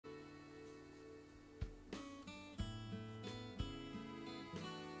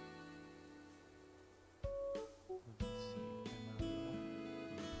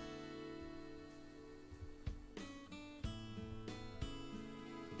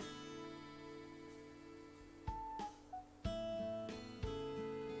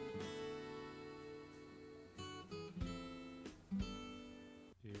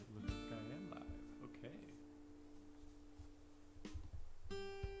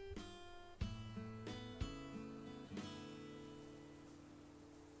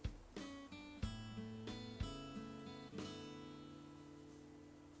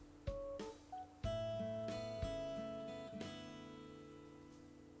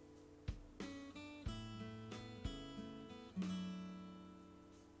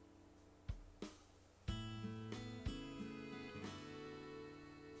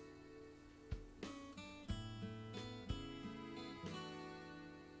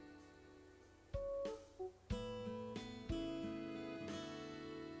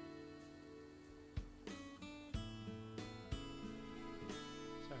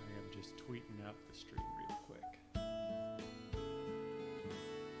up the stream real quick.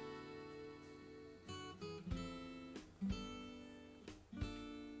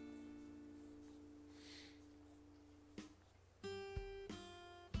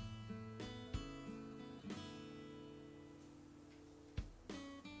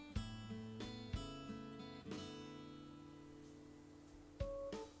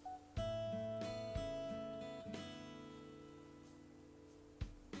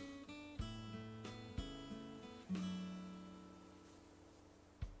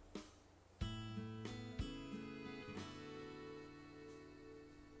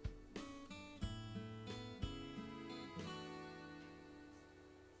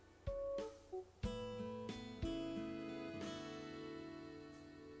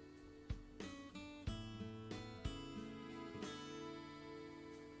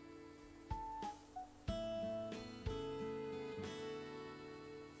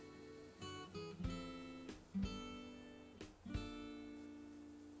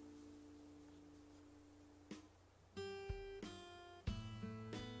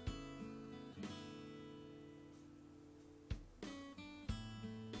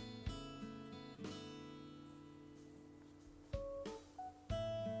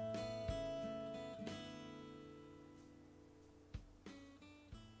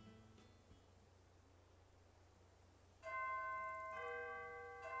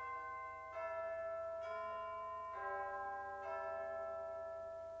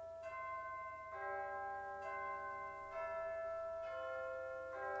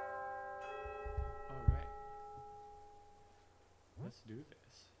 Let's do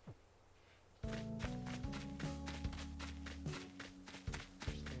this.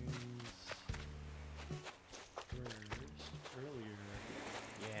 First things first, earlier.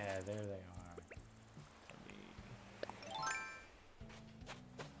 Yeah, there they are.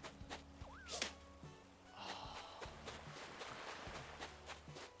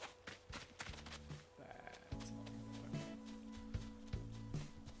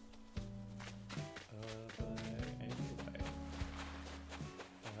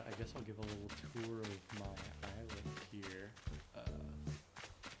 I guess I'll give a little tour of my island here.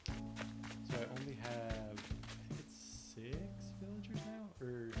 So I only have, I think it's 6 villagers now?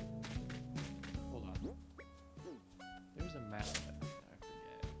 Or, hold on. There's a map that I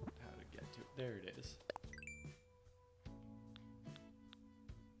forget how to get to. There it is.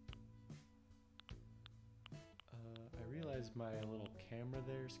 I realize my little camera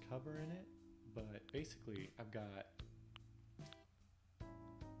there's covering it, but basically I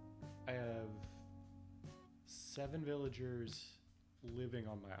have 7 villagers living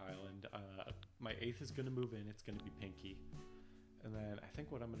on my island. My 8th is going to move in. It's going to be Pinky. And then I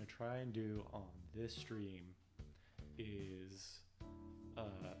think what I'm going to try and do on this stream is...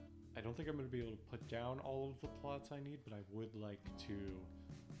 I don't think I'm going to be able to put down all of the plots I need, but I would like to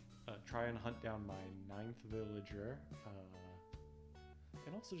try and hunt down my 9th villager.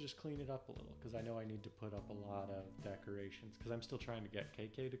 And also just clean it up a little, because I know I need to put up a lot of decorations, because I'm still trying to get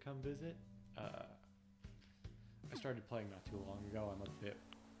KK to come visit. I started playing not too long ago. I'm a bit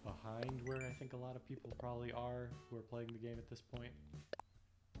behind where I think a lot of people probably are who are playing the game at this point.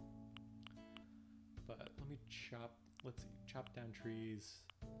 But let me let's see, chop down trees.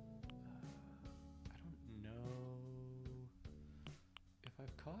 I don't know if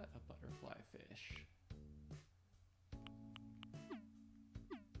I've caught a butterfly fish.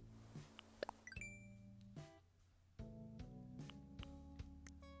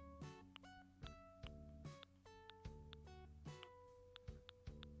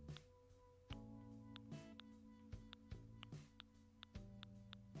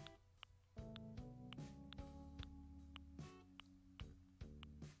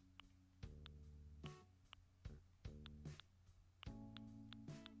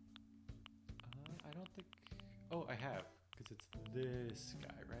 I don't think... Oh, I have, because it's this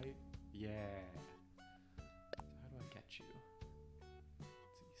guy, right? Yeah. So how do I get you?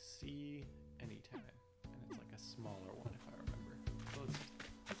 Let's see, C anytime. And it's like a smaller one if I remember. So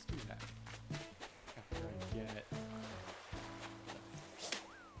let's do that. After I get...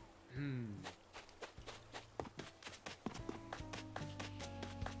 I'm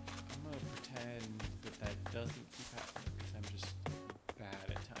gonna pretend that doesn't keep happening, because I'm just bad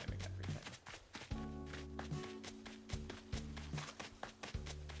at timing everything.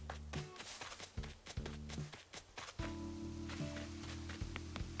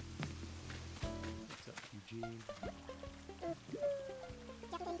 What's up, Eugene?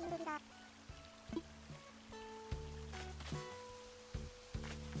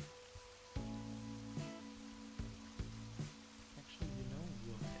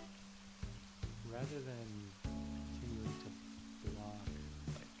 rather than continuing to block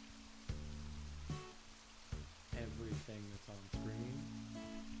like everything that's on screen,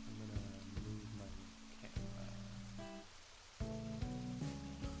 I'm gonna move my camera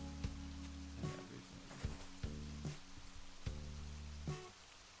and everything.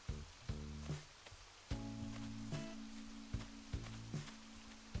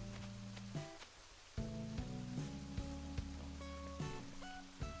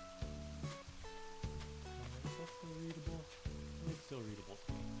 Is that still readable? It's still readable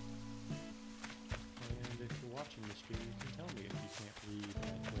to me. And if you're watching the stream, you can tell me if you can't read my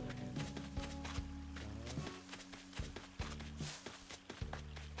Twitter handle.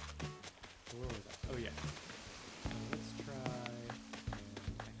 Where was that? Oh yeah. Let's try,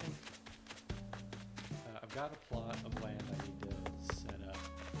 and I think I've got a plot of land I need to set up.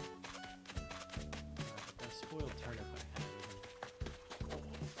 The spoiled turnip I had.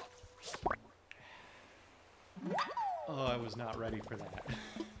 Oh, I was not ready for that.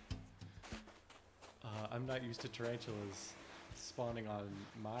 I'm not used to tarantulas spawning on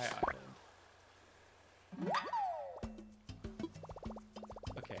my island.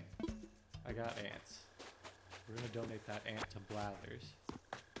 Okay, I got ants. We're gonna donate that ant to Blathers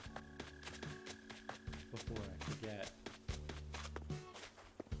before I forget.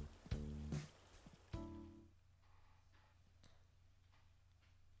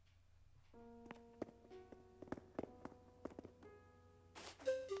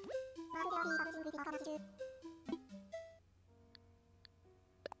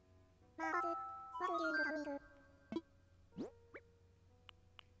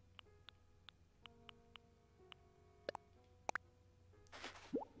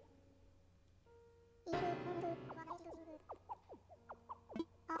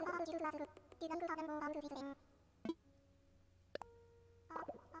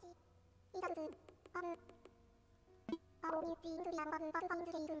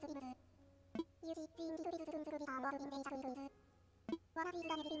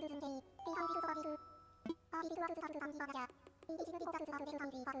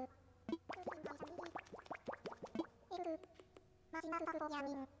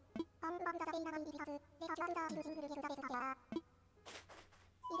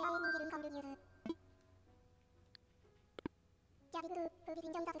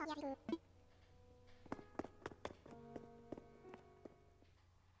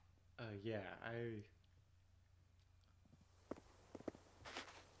 Yeah,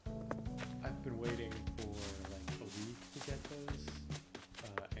 I've been waiting for like a week to get those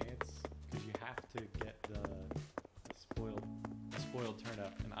ants, because you have to get the spoiled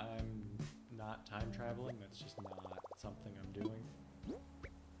turnip, and I'm not time traveling. That's just not something I'm doing.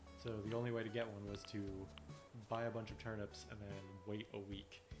 So the only way to get one was to buy a bunch of turnips and then wait a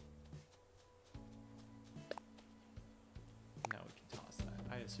week. Now we can toss that.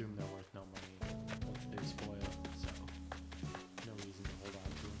 I assume they're worth no money once they spoil, so no reason to hold on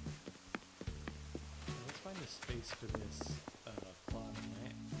to them. Now let's find a space for this plot of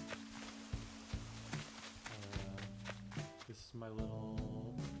land. This is my little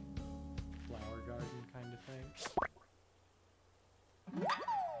flower garden kind of thing.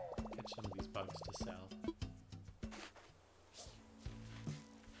 Catch some of these bugs to sell.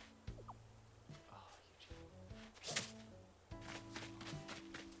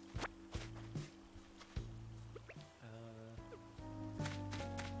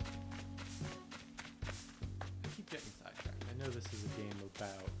 This is a game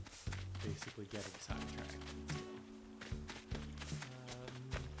about basically getting sidetracked.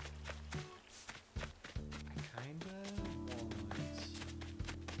 I kinda want...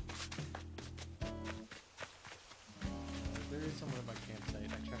 there is someone at my campsite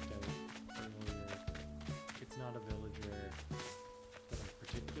I checked out earlier. It's not a villager that I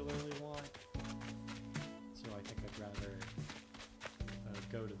particularly want, so I think I'd rather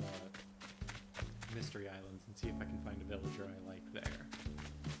go to the Mystery Islands and see if I can find a villager I like there.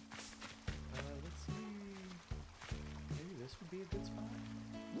 Let's see. Maybe this would be a good spot.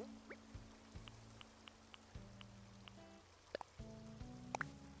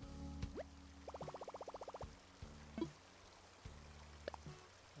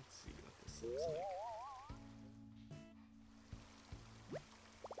 Let's see what this looks like.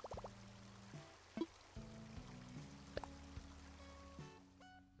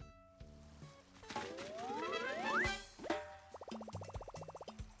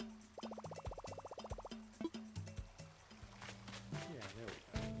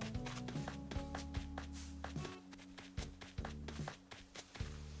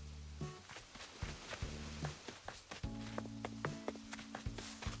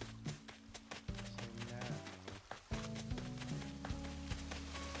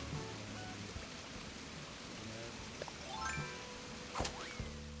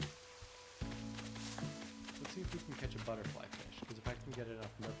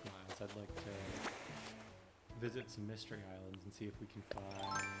 some mystery islands and see if we can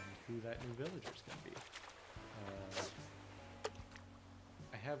find who that new villager's gonna be.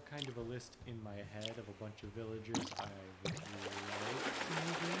 I have kind of a list in my head of a bunch of villagers I would like to move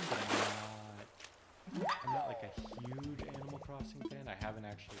in, but I'm not like a huge Animal Crossing fan. I haven't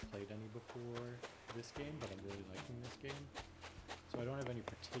actually played any before this game, but I'm really liking this game. So I don't have any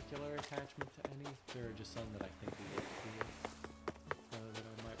particular attachment to any. There are just some that I think will look cool that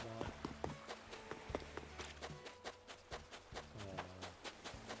I might want.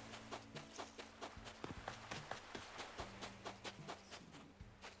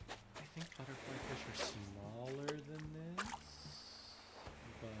 I think butterfly fish are smaller than this,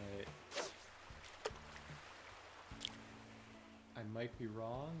 but I might be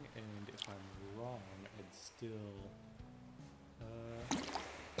wrong, and if I'm wrong, I'd still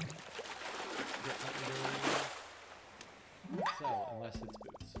get my sell, unless it's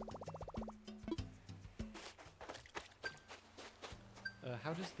boots.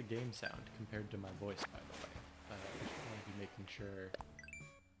 How does the game sound compared to my voice, by the way? I just want to be making sure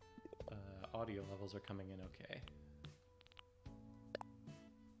audio levels are coming in okay.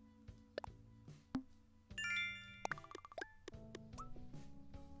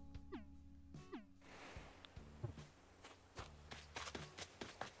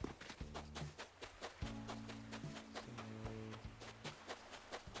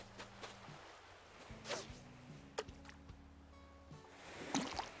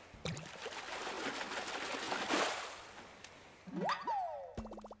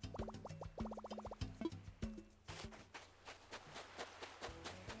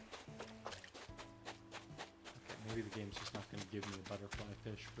 Maybe the game's just not going to give me a butterfly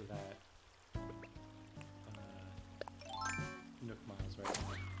fish for that Nook Miles right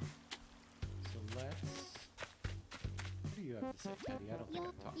now. So let's... What do you have to say, Teddy? I don't think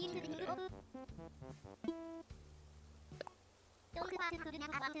I've talked to you today.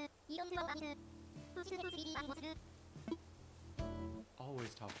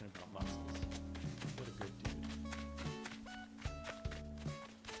 Always talking about muscles. What a good dude.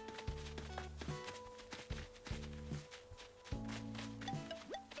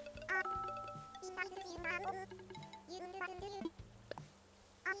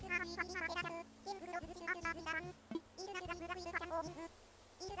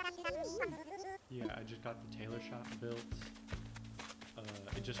 Yeah, I just got the tailor shop built.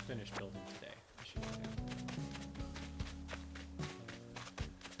 It just finished building today, I should say.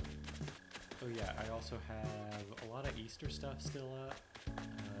 Oh yeah, I also have a lot of Easter stuff still up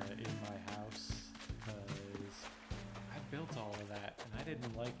in my house, because I built all of that and I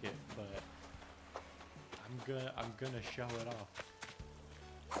didn't like it, but I'm gonna show it off.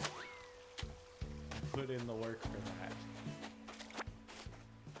 I put in the work for that.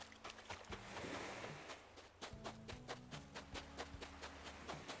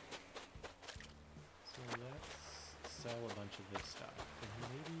 So let's sell a bunch of this stuff. And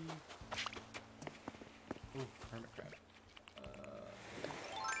maybe... Ooh, hermit crab.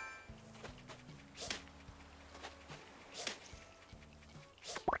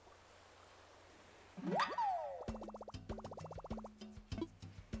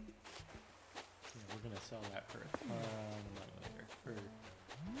 Sell that for a ton later.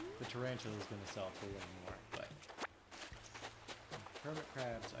 The tarantula is going to sell for way more, but hermit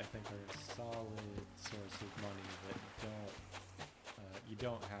crabs I think are a solid source of money that you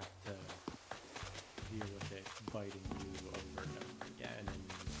don't have to deal with it biting you over and over again.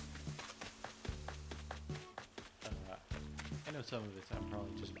 And I know some of it's I'm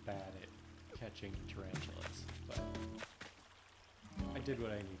probably just bad at catching tarantulas, but I did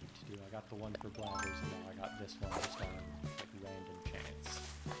what I needed to do. I got the one for bladders, and now I got this one just on like random chance.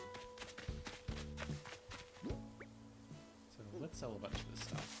 So let's sell a bunch of this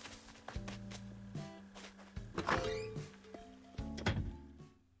stuff.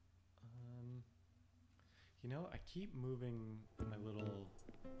 You know, I keep moving my little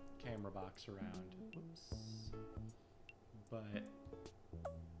camera box around. Whoops. But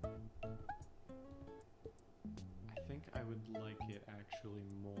I think I would like it actually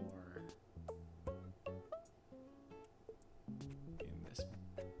more in this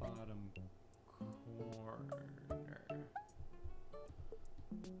bottom corner.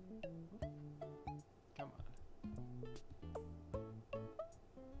 Come on.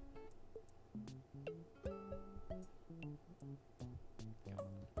 Come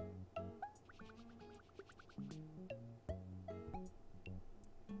on.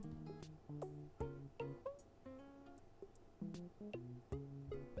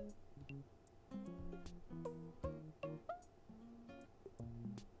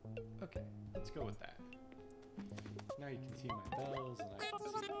 Okay, let's go with that. Now you can see my bells, and I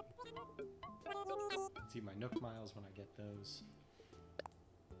can see my Nook miles when I get those.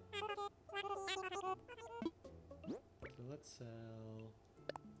 So let's sell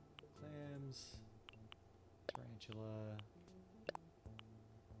clams, tarantula.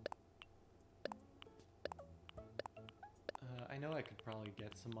 I know I could probably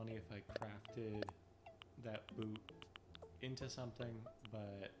get some money if I crafted that boot into something,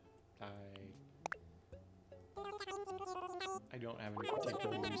 but I don't have any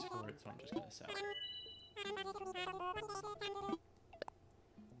particular use for it, so I'm just gonna sell it.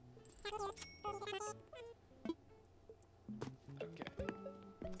 Okay.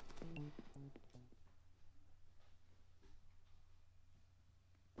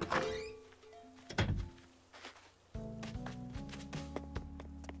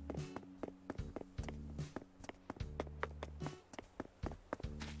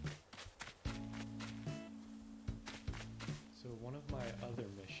 So one of my other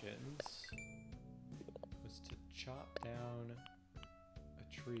missions was to chop down a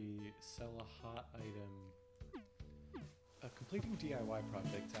tree, sell a hot item. Completing DIY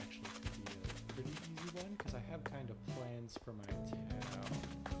projects actually could be a pretty easy one because I have kind of plans for my town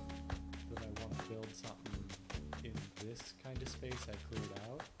that I want to build something in this kind of space I cleared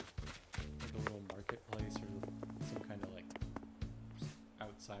out, like a little marketplace or some kind of like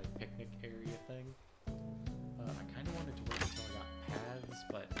outside picnic area thing. I kind of wanted to wait until I got paths,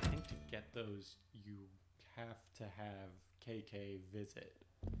 but I think to get those you have to have KK visit.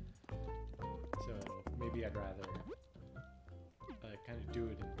 So maybe I'd rather kind of do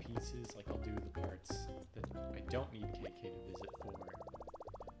it in pieces, like I'll do the parts that I don't need KK to visit for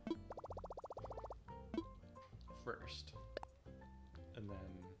first, and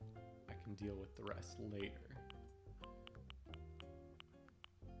then I can deal with the rest later.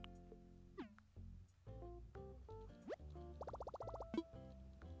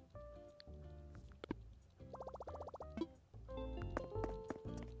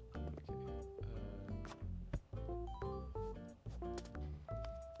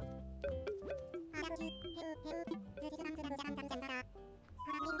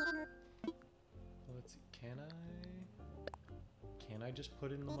 Let's see, can I just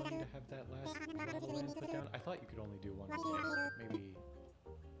put in the money to have that last gravel land put down? I thought you could only do one floor. Maybe...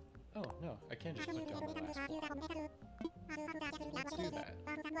 Oh, no, I can just put down the last floor. So let's do that.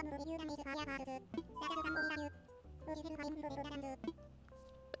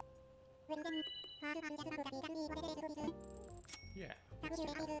 Yeah, let's do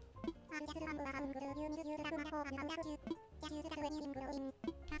that.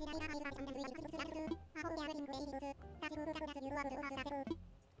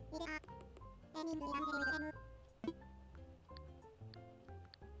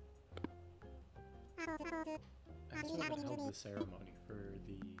 I sort of held the ceremony for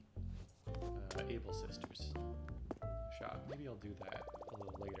the Able Sisters shop. Maybe I'll do that a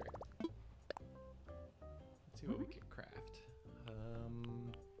little later. Let's see what we can craft.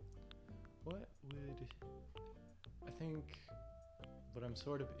 What would... I think what I'm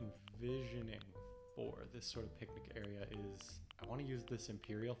sort of envisioning for this sort of picnic area is I want to use this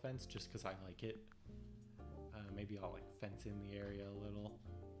Imperial fence just because I like it. Maybe I'll like fence in the area a little.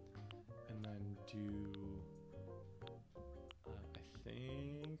 And then do...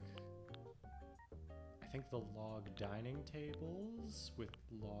 I think the log dining tables with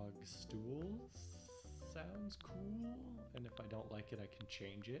log stools sounds cool, and if I don't like it, I can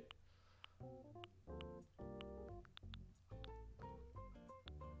change it.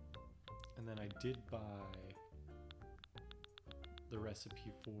 And then I did buy the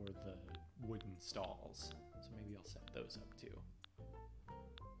recipe for the wooden stalls, so maybe I'll set those up too.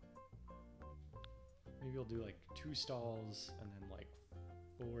 Maybe I'll do like 2 stalls and then like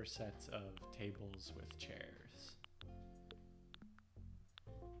 4 sets of tables with chairs.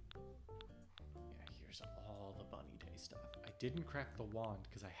 Yeah, here's all the bunny day stuff. I didn't craft the wand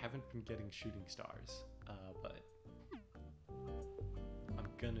because I haven't been getting shooting stars, but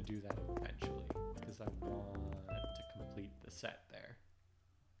I'm gonna do that eventually because I want to complete the set there.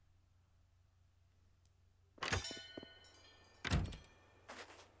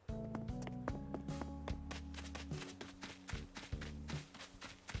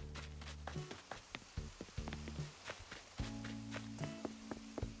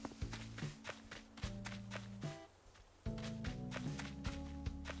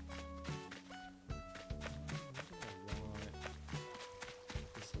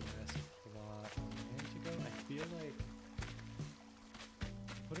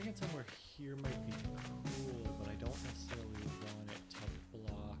 Putting it somewhere here might be cool, but I don't necessarily want it to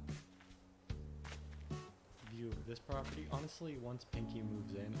block view of this property. Honestly, once Pinky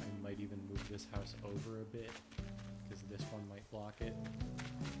moves in, I might even move this house over a bit, because this one might block it.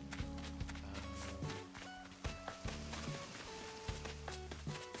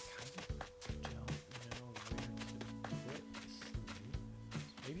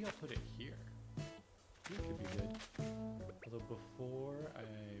 Maybe I'll put it here. Here could be good. Although before I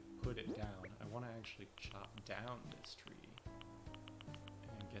put it down, I want to actually chop down this tree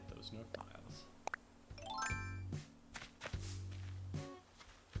and get those nook miles.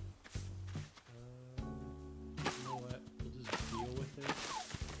 You know what? We'll just deal with it.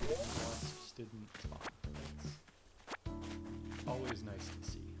 Wasps didn't spawn. That's always nice to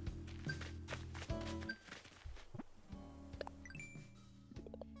see.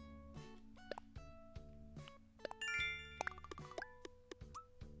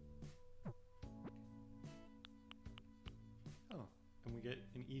 And we get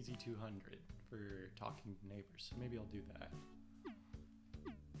an easy 200 for talking to neighbors, so maybe I'll do that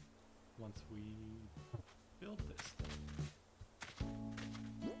once we build this thing.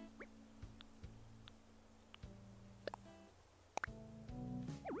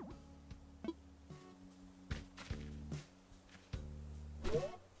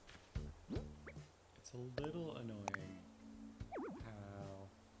 It's a little annoying how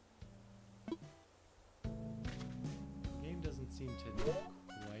doesn't seem to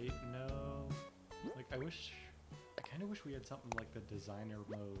quite know. Like, I kind of wish we had something like the designer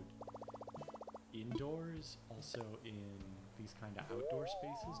mode indoors, also in these kind of outdoor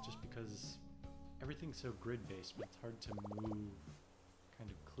spaces, just because everything's so grid-based, but it's hard to move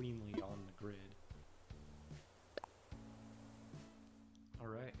kind of cleanly on the grid.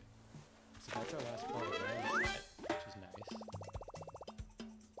 Alright, so that's our last part of land set, which is nice.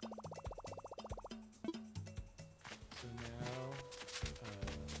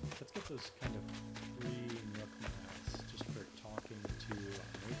 Let's get those kind of free nook miles just for talking to our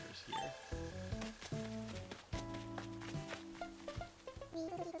neighbors here.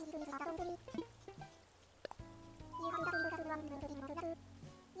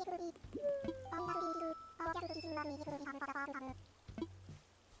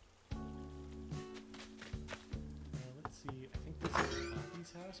 Let's see, I think this is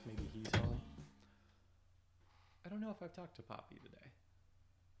Poppy's house. Maybe he's home. I don't know if I've talked to Poppy today.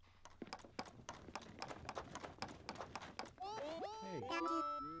 Hey. Oh,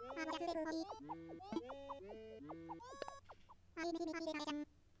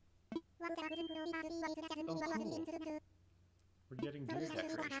 cool. We're getting deer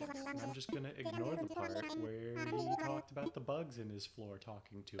decorations. And I'm just gonna ignore the part where he talked about the bugs in his floor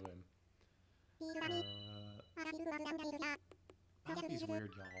talking to him. Poppy's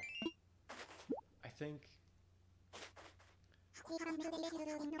weird, y'all. I think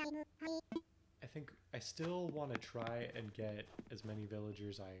I still want to try and get as many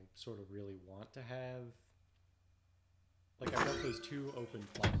villagers I sort of really want to have. Like, I've got those 2 open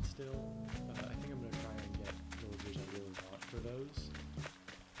plots still. I think I'm going to try and get villagers I really want for those.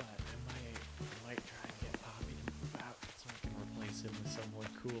 But I might try and get Poppy to move out so I can replace him with someone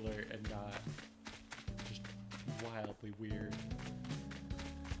cooler and not just wildly weird.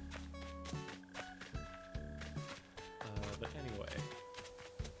 But anyway.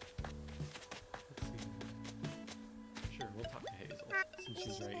 We'll talk to Hazel, since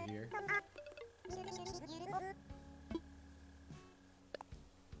she's right here.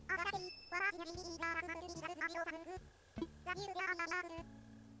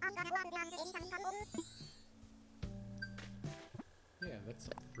 Yeah, that's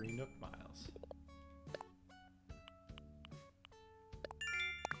some free nook miles.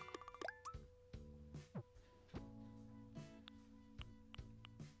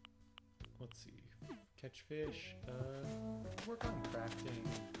 Let's see. Catch fish, work on crafting,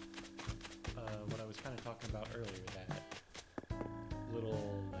 what I was kind of talking about earlier, that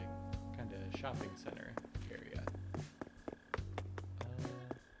little, like, kind of shopping center area.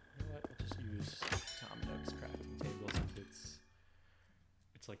 You know what, I'll just use Tom Nook's crafting table since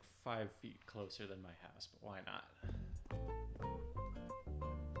it's like 5 feet closer than my house, but why not?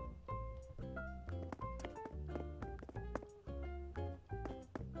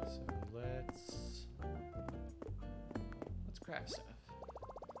 So let's craft stuff.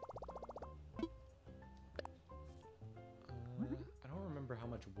 I don't remember how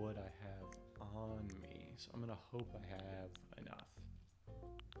much wood I have on me, so I'm gonna hope I have enough.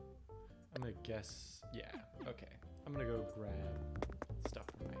 I'm gonna guess, yeah, okay. I'm gonna go grab stuff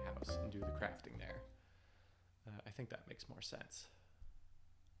from my house and do the crafting there. I think that makes more sense.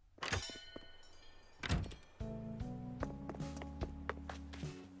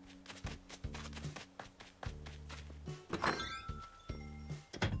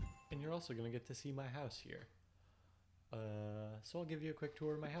 you're also going to get to see my house here. So I'll give you a quick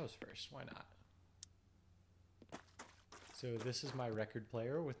tour of my house first. Why not? So this is my record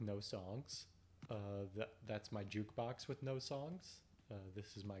player with no songs. That's my jukebox with no songs.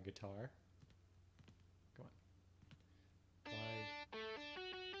 This is my guitar. Come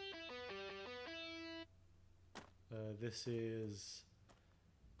on. This is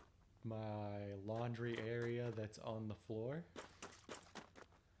my laundry area that's on the floor.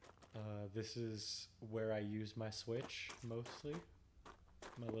 This is where I use my Switch mostly.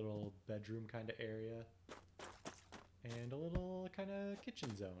 My little bedroom kind of area. And a little kind of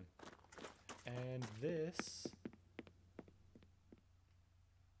kitchen zone. And this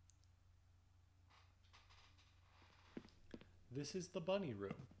is the bunny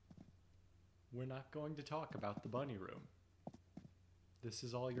room. We're not going to talk about the bunny room. This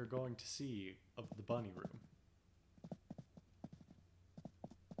is all you're going to see of the bunny room.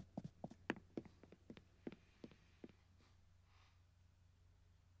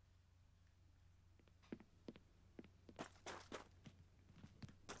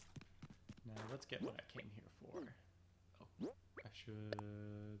 Now let's get what I came here for. Oh, I should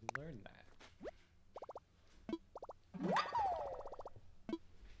learn that.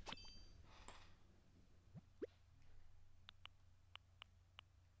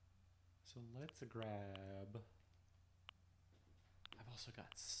 So let's grab... I've also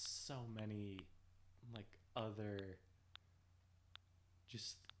got so many, like, other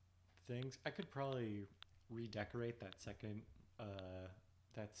just things. I could probably redecorate that second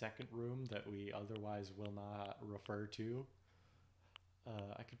room that we otherwise will not refer to.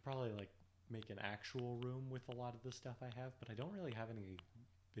 I could probably, like, make an actual room with a lot of the stuff I have, but I don't really have any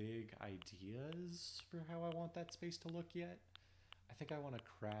big ideas for how I want that space to look yet. I think I want to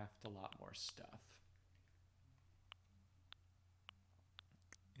craft a lot more stuff.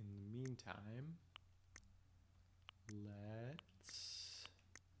 In the meantime, let's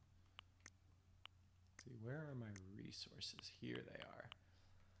see, where are my resources? Here they are.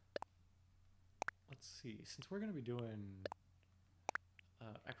 Let's see, since we're going to be doing,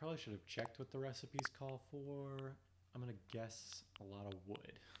 I probably should have checked what the recipes call for. I'm going to guess a lot of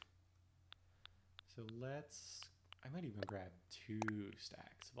wood. So I might even grab 2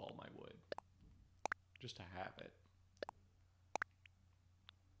 stacks of all my wood, just to have it.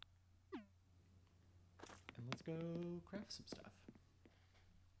 And let's go craft some stuff.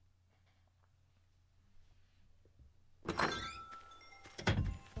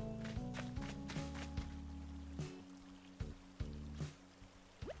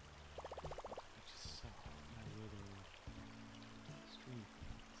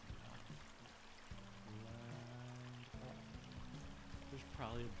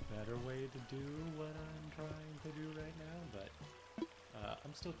 Probably a better way to do what I'm trying to do right now, but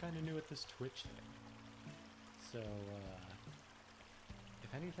I'm still kind of new at this Twitch thing. So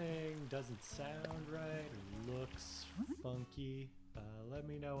if anything doesn't sound right or looks funky, let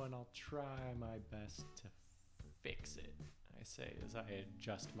me know and I'll try my best to fix it. I say as I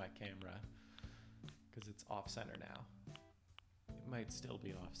adjust my camera because it's off center now. It might still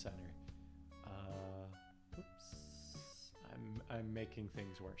be off center. Oops. I'm making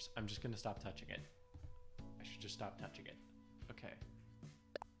things worse. I'm just gonna stop touching it. I should just stop touching it. Okay.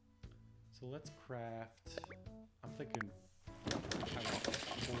 So let's craft. I'm thinking I want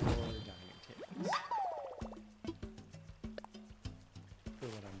 4 dining tables for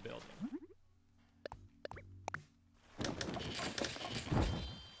what I'm building.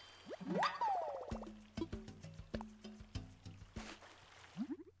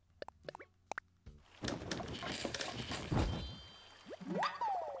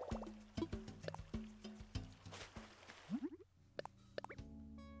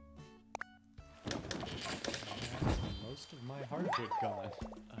 Most of my hardwood gone.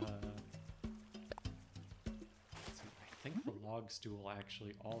 Let's see, I think the log stool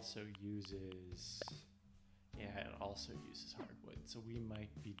actually also uses... Yeah, it also uses hardwood. So we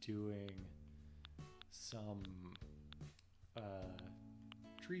might be doing some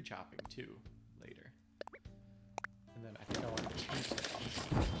tree chopping too later. And then I think I want to choose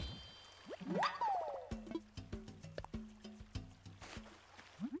things.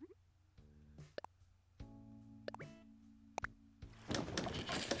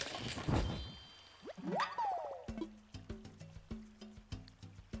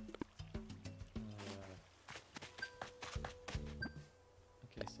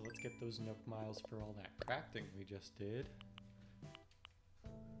 Get those Nook miles for all that crafting we just did.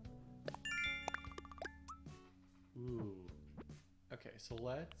 Ooh. Okay, so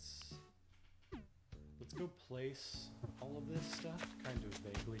let's go place all of this stuff kind of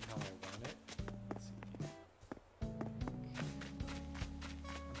vaguely how I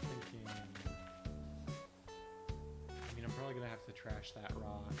crash that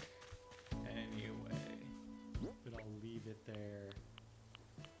rock anyway, but I'll leave it there,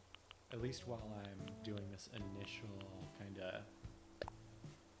 at least while I'm doing this initial kind of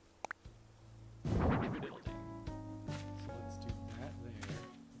building. So let's do that there.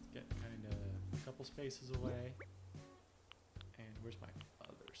 Let's get kind of a couple spaces away. And where's my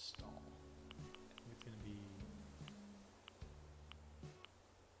other stall? I think it's gonna be...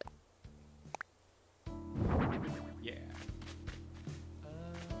 yeah.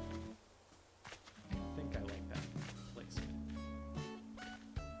 I think I like that placement.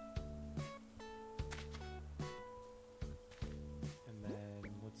 And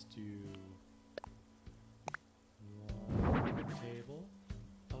then let's do one table.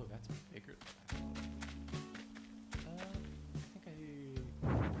 Oh, that's bigger than I thought.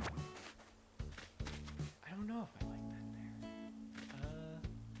 I don't know if I like that there.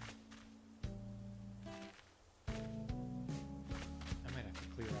 I might have to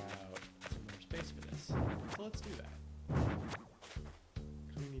clear out some more space for this. So let's do that.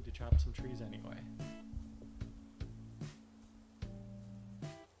 'Cause we need to chop some trees anyway.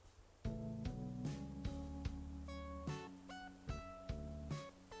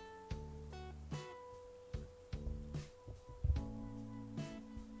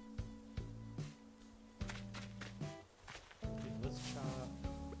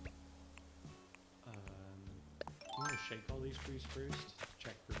 I'm gonna shake all these trees first,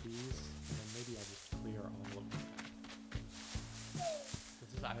 check for bees, and then maybe I'll just clear all of them out.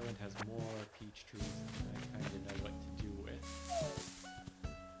 This island has more peach trees than I kind of know what to do with.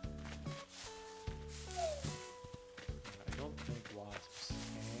 I don't think wasps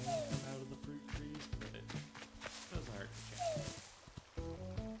can come out of the fruit trees, but it doesn't hurt to check.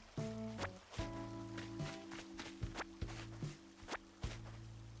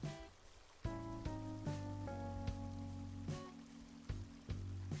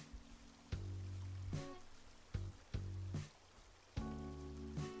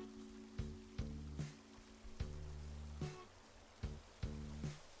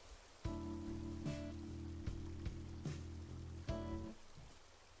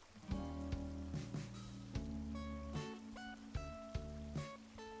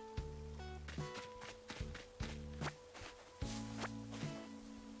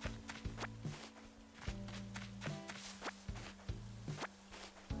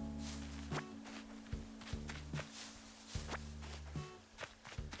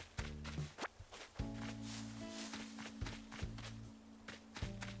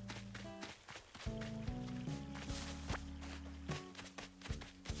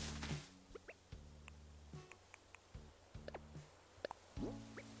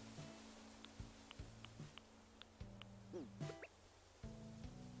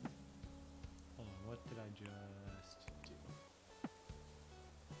 What did I just do?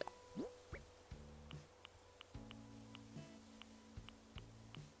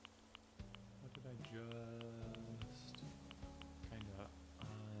 What did I just kind of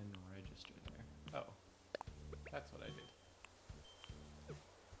unregister there? Oh, that's what I did.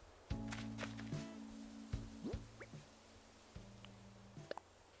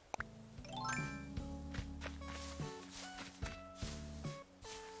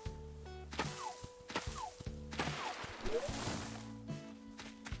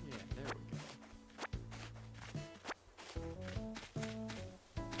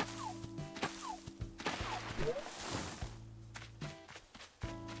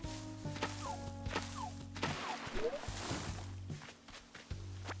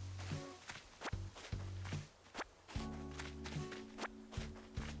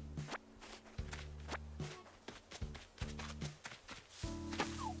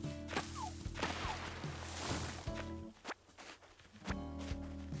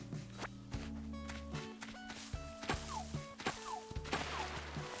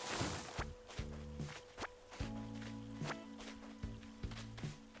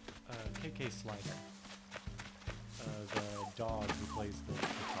 KK Slider, the dog who plays the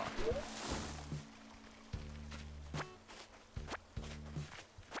guitar.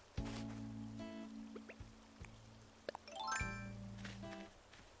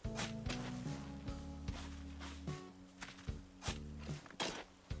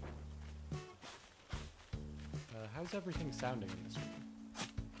 How's everything sounding in this room?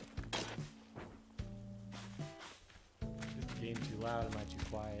 Is the game too loud? Am I too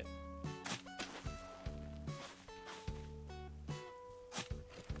quiet?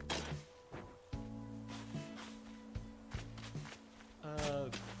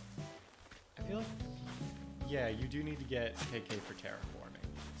 I feel like, yeah, you do need to get KK for terraforming.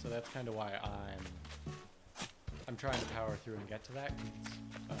 So that's kind of why I'm trying to power through and get to that.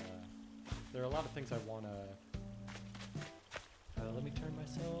 'Cause, there are a lot of things I want to... let me turn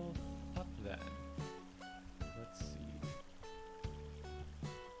myself up then. Let's see.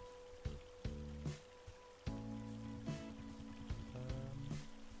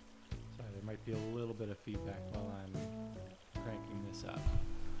 Sorry, there might be a little bit of feedback while I'm cranking this up.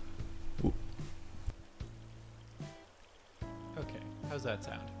 Ooh. Okay, how's that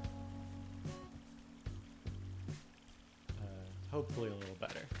sound? Hopefully a little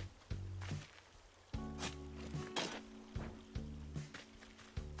better.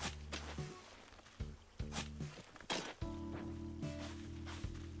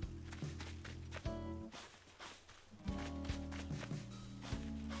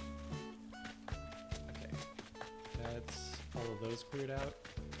 Those cleared out.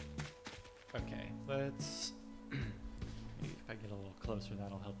 Okay, let's maybe if I get a little closer,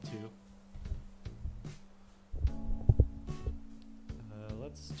 that'll help too.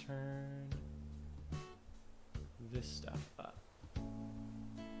 Let's turn this stuff up.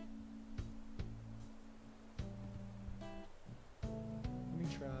 Let me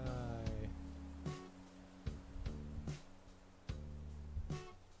try.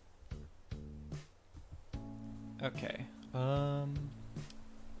 Okay.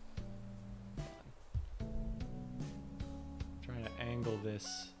 Trying to angle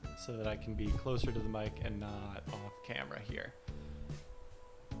this so that I can be closer to the mic and not off camera here.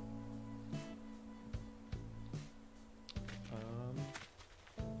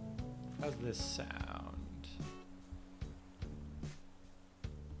 How's this sound?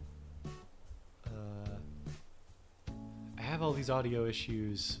 I have all these audio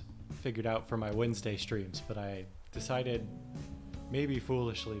issues figured out for my Wednesday streams, but I decided, maybe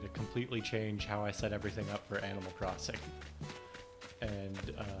foolishly, to completely change how I set everything up for Animal Crossing.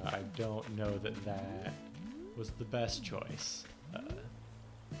 And I don't know that that was the best choice.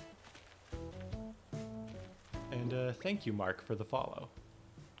 And thank you, Mark, for the follow.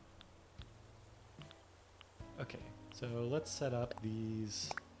 Okay, so let's set up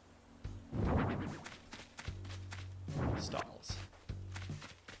these stalls.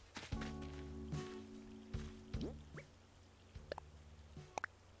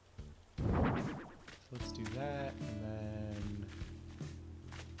 Let's do that, and then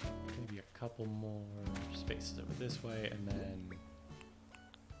maybe a couple more spaces over this way, and then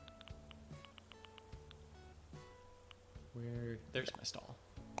there's my stall.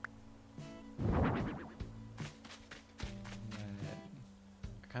 And then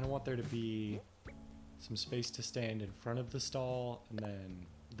I kind of want there to be some space to stand in front of the stall, and then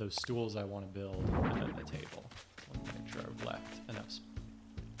those stools I want to build, and then the table. So let me make sure I've left enough space.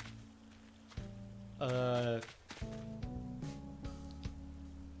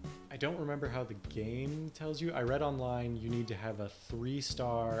 I don't remember how the game tells you. I read online you need to have a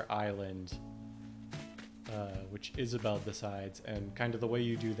 3-star island, which Isabel decides, and kind of the way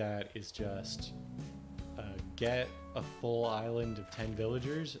you do that is just get a full island of 10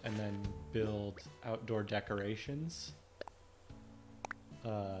 villagers and then build outdoor decorations.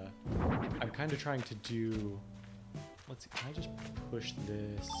 I'm kind of trying to do... Let's see, can I just push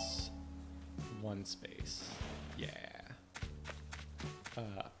this one space? Yeah.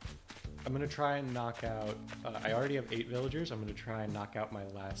 I'm gonna try and knock out, I already have 8 villagers. I'm gonna try and knock out my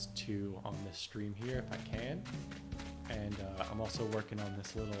last 2 on this stream here if I can. And I'm also working on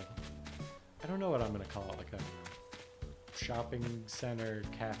this little, I don't know what I'm gonna call it, like a shopping center,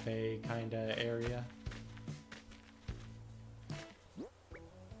 cafe kinda area.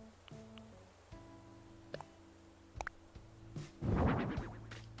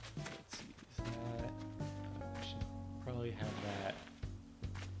 Let's see, is that, I should probably have that.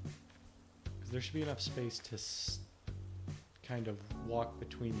 There should be enough space to kind of walk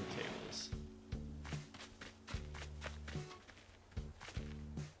between the tables.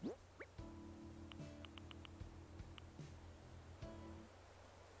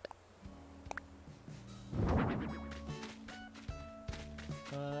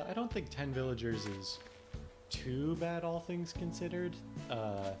 I don't think 10 villagers is too bad, all things considered.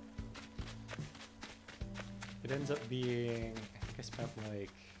 It ends up being, I think I spent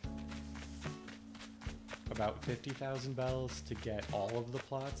like about 50,000 bells to get all of the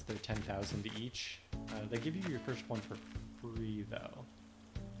plots. They're 10,000 each. They give you your first one for free though.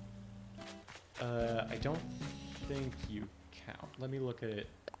 I don't think you count. Let me look at it.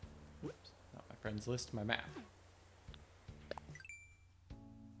 Whoops, not my friends list, my map.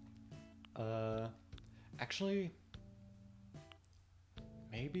 Actually,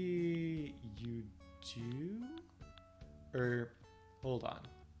 maybe you do? Or, hold on.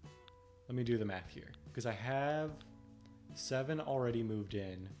 let me do the math here. Because I have 7 already moved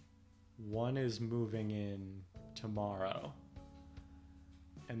in. 1 is moving in tomorrow.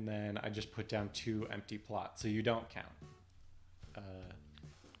 And then I just put down 2 empty plots, so you don't count.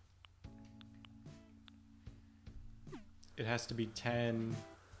 It has to be 10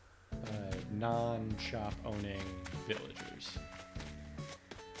 non-shop owning villagers.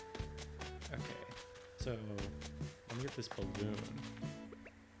 Okay, so let me get this balloon.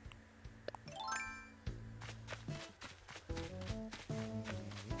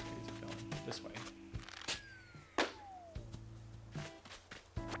 Which way is it going? This way.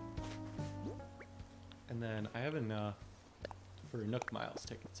 And then I have enough for a Nook Miles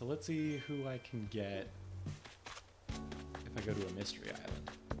ticket. So let's see who I can get if I go to a mystery island.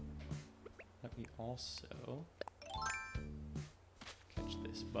 Let me also catch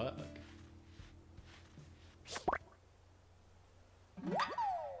this bug.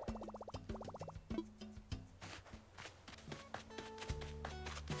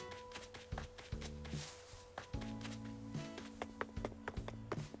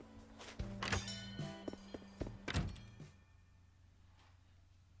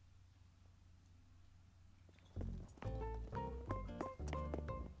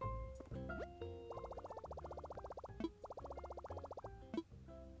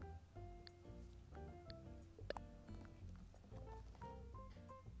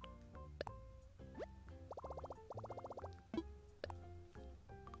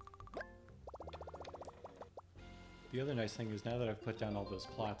 The other nice thing is now that I've put down all those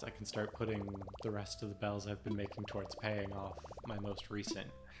plots, I can start putting the rest of the bells I've been making towards paying off my most recent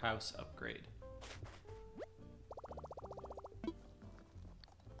house upgrade.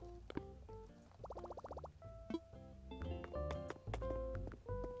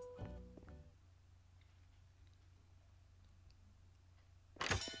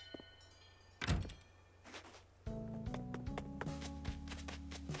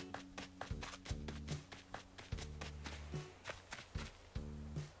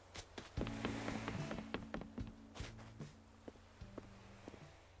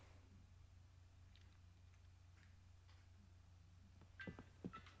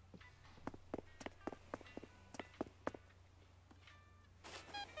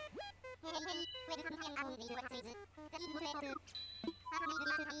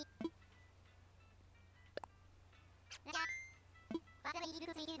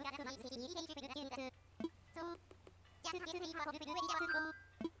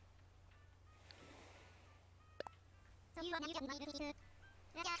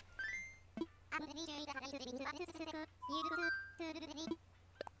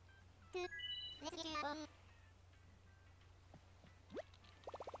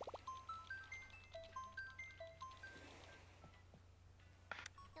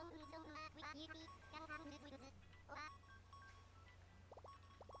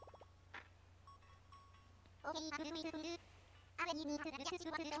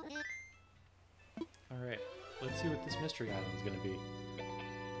 Alright, let's see what this mystery island's gonna be.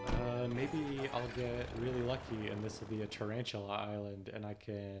 Maybe I'll get really lucky and this will be a tarantula island and I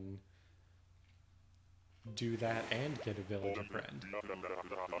can do that and get a villager friend.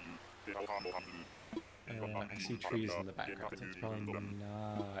 I see trees in the background, so it's probably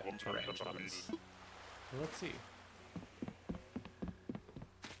not tarantulas. But let's see.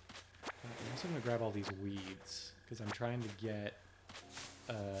 I'm also going to grab all these weeds, because I'm trying to get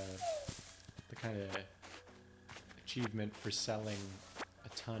the kind of achievement for selling a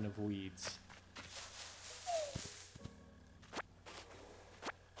ton of weeds.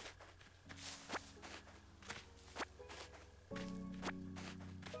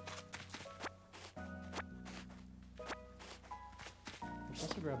 Let's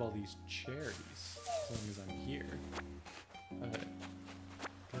also grab all these cherries, as long as I'm here.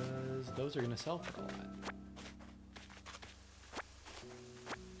 Because those are going to sell for a lot.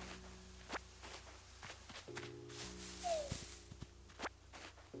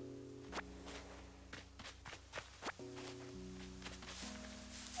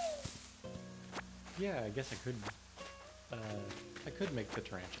 Yeah, I guess I could make the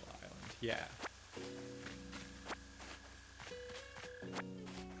Tarantula Island, yeah.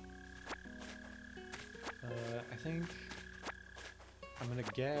 I think I'm gonna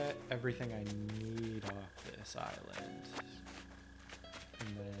get everything I need off this island,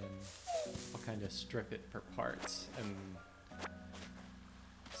 and then I'll kind of strip it for parts and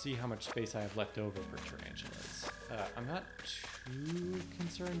see how much space I have left over for tarantulas. I'm not too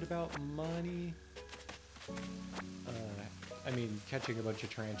concerned about money. I mean, catching a bunch of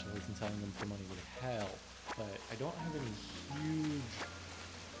tarantulas and selling them for money would help, but I don't have any huge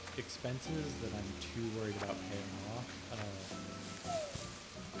expenses that I'm too worried about paying off.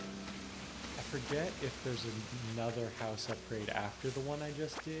 I forget if there's another house upgrade after the one I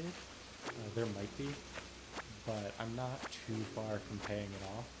just did. There might be, but I'm not too far from paying it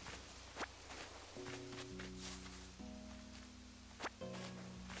off.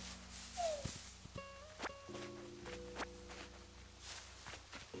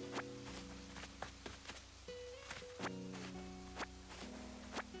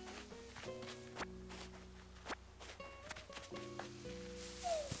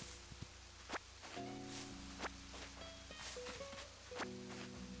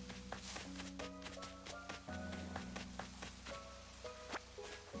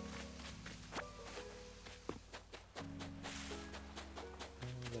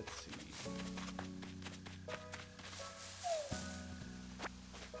 Let's see.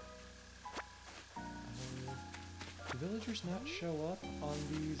 Do villagers not show up on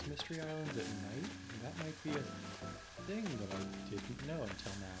these mystery islands at night? That might be a thing that I didn't know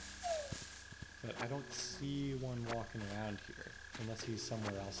until now. But I don't see one walking around here, unless he's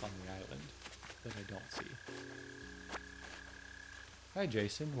somewhere else on the island that I don't see. Hi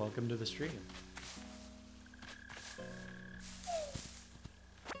Jason, welcome to the stream.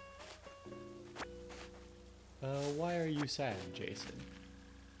 Why are you sad, Jason?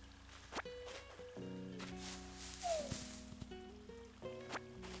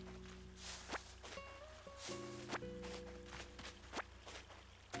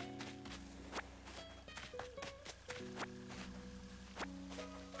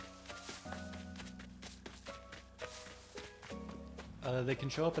 They can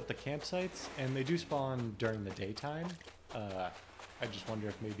show up at the campsites, and they do spawn during the daytime. I just wonder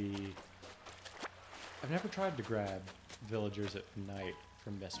if maybe... I've never tried to grab villagers at night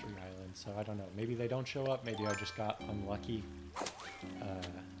from Mystery Island, so I don't know. Maybe they don't show up, maybe I just got unlucky.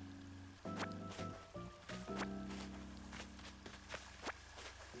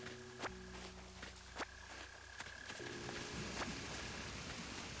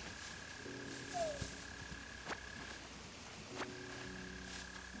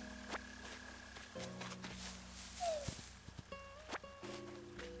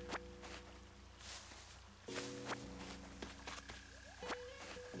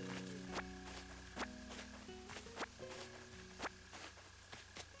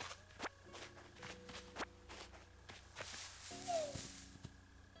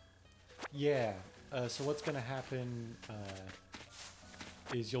 Yeah, so what's going to happen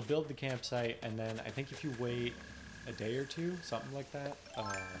is you'll build the campsite, and then I think if you wait a day or two, something like that,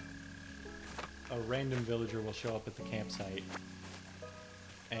 a random villager will show up at the campsite,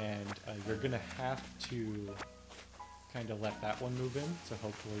 and you're going to have to kind of let that one move in, so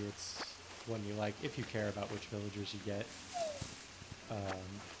hopefully it's one you like, if you care about which villagers you get.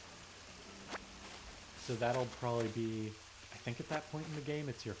 So that'll probably be, I think at that point in the game,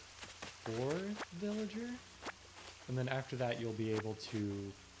 it's your 4th villager, and then after that you'll be able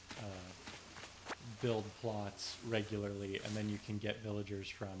to build plots regularly, and then you can get villagers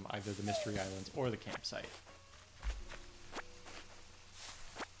from either the Mystery Islands or the campsite.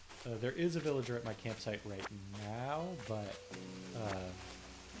 There is a villager at my campsite right now, but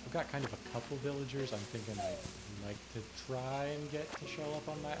I've got kind of a couple villagers I'm thinking I'd like to try and get to show up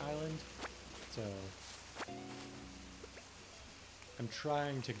on my island, so I'm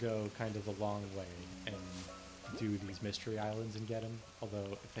trying to go kind of the long way and do these mystery islands and get them, although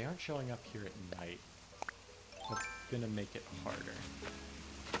if they aren't showing up here at night, that's gonna make it harder.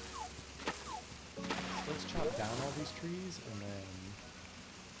 Let's chop down all these trees and then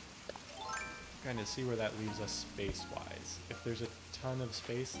kind of see where that leaves us space-wise. If there's a ton of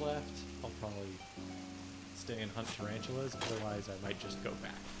space left, I'll probably stay and hunt tarantulas, otherwise I might just go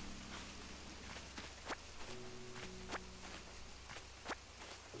back.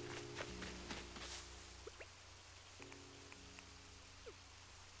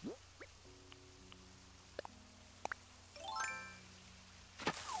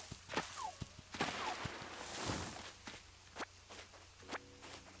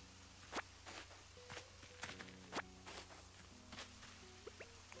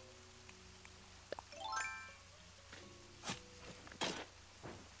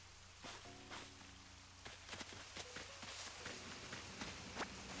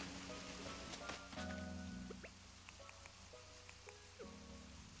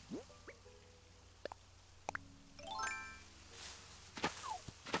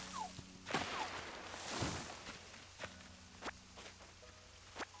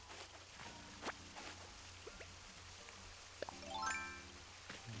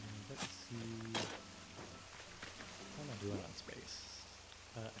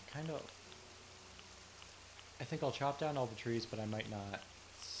 kind of... I think I'll chop down all the trees, but I might not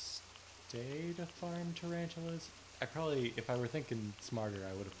stay to farm tarantulas. I probably, if I were thinking smarter,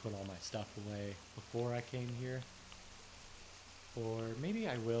 I would have put all my stuff away before I came here. Or maybe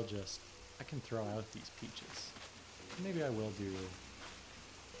I will just... I can throw out these peaches. Maybe I will do...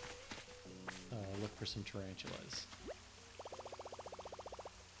 look for some tarantulas.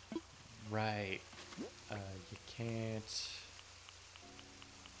 Right. You can't...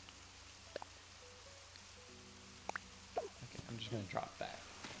 Okay, I'm just gonna drop that.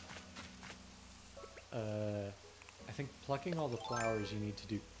 I think plucking all the flowers, you need to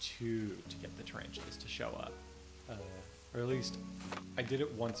do 2 to get the tarantulas to show up. Or at least, I did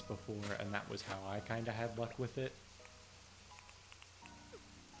it once before, and that was how I kind of had luck with it.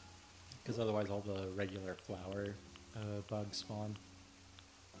 Because otherwise all the regular flower bugs spawn.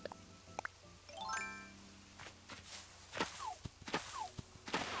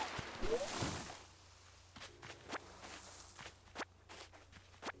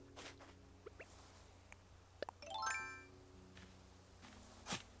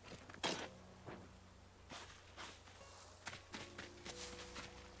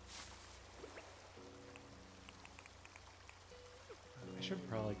 I should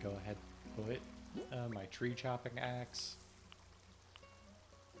probably go ahead and put my tree chopping axe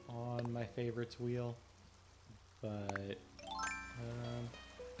on my favorites wheel, but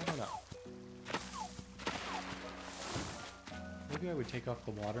I don't know. Maybe I would take off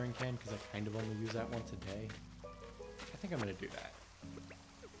the watering can because I kind of only use that once a day. I think I'm going to do that.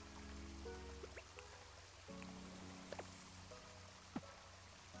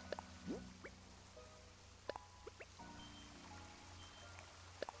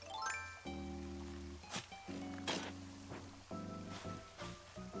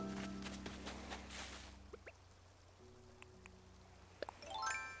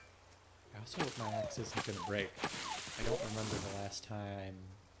 I also hope my axe isn't going to break. I don't remember the last time...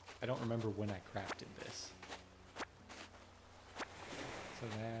 I don't remember when I crafted this. So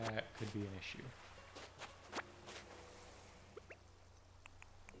that could be an issue.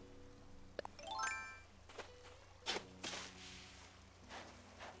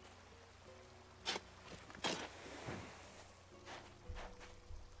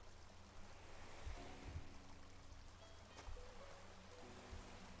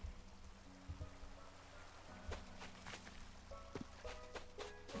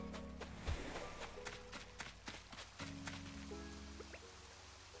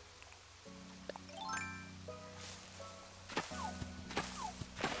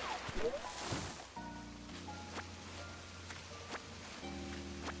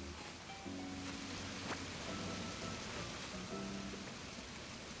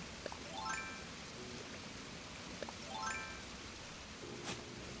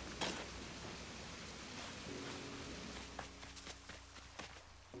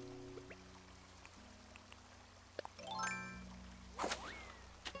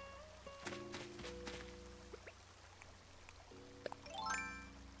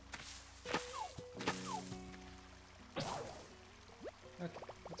 Okay,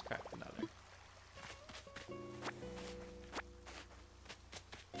 let's craft another.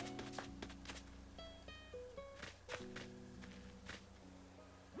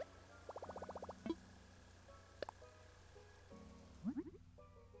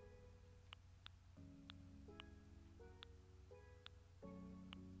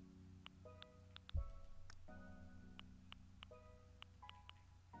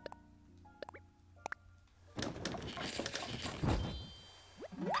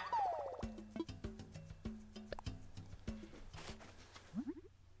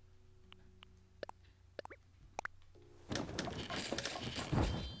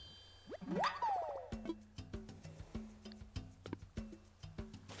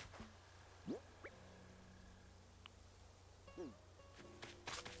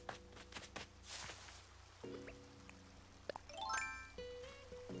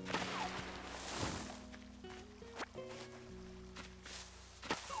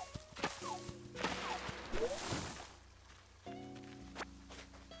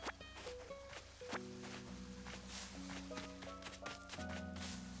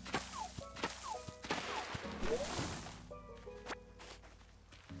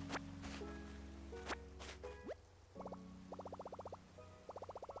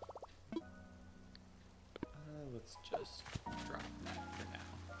 Let's just drop that for now.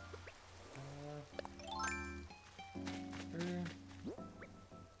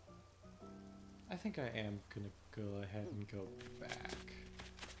 I think I am gonna go ahead and go back.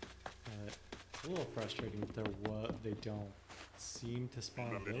 It's a little frustrating that they don't seem to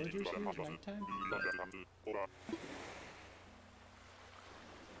spawn villagers here at nighttime, but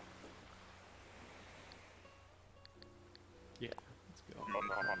yeah, let's go.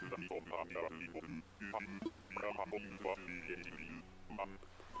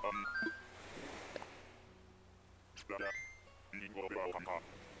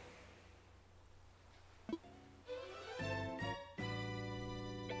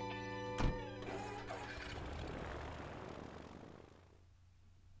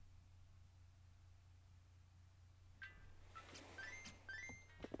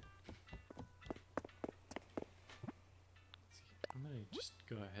 I'm gonna just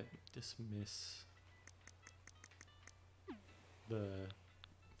go ahead and dismiss the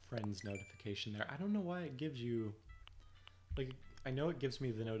friends notification there. I don't know why it gives you, like, I know it gives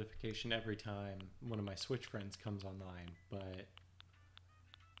me the notification every time one of my Switch friends comes online, but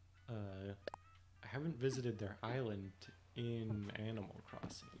I haven't visited their island in Animal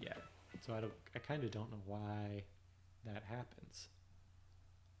Crossing yet, so I kind of don't know why that happens.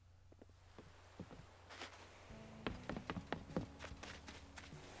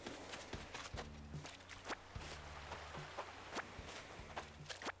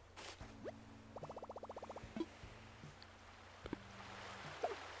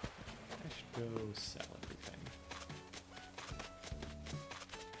 Go sell everything.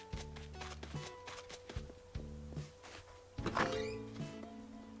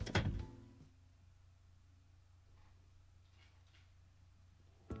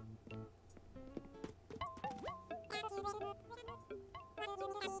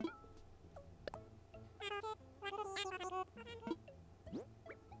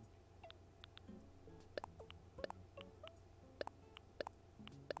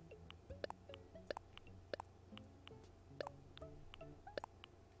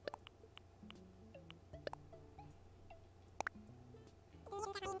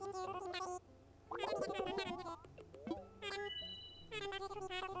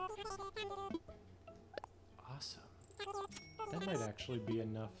 Awesome. That might actually be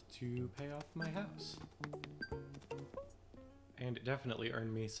enough to pay off my house. And it definitely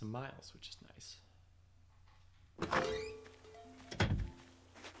earned me some miles, which is nice.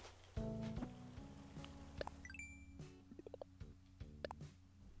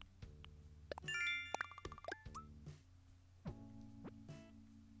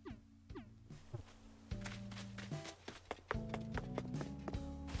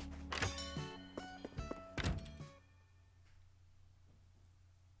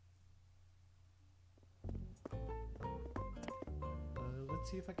 Let's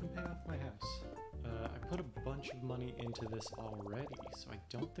see if I can pay off my house. I put a bunch of money into this already, so I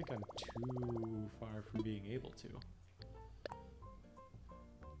don't think I'm too far from being able to.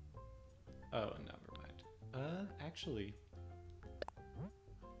 Oh, never mind. Actually,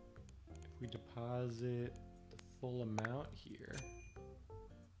 if we deposit the full amount here,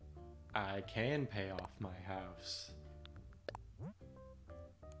 I can pay off my house.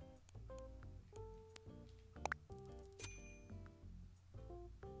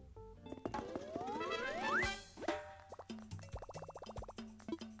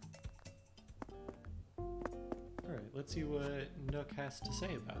 Let's see what Nook has to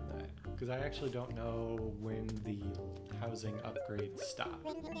say about that, because I actually don't know when the housing upgrades stop.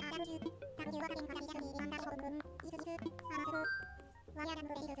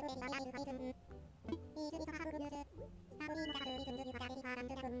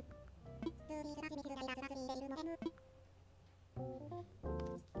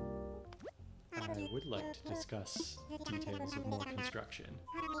 I would like to discuss details of more construction.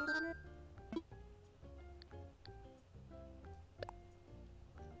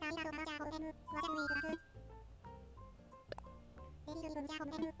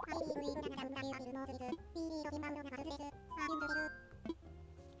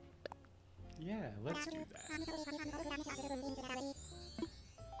 Yeah, let's do that.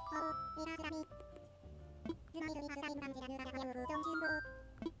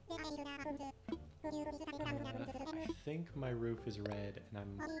 I think my roof is red, and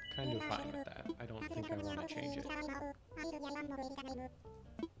I'm kind of fine with that. I don't think I want to change it.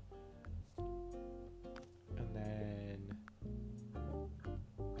 And then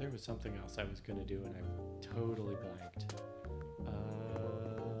there was something else I was going to do, and I totally blanked.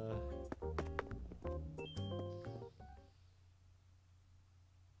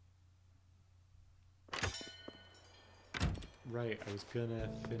 Right, I was gonna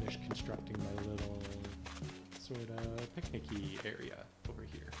finish constructing my little sort of picnic-y area over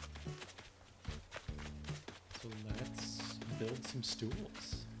here. So let's build some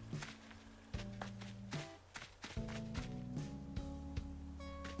stools.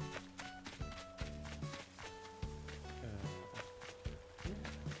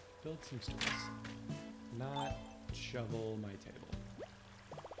 some stools. Not shovel my table.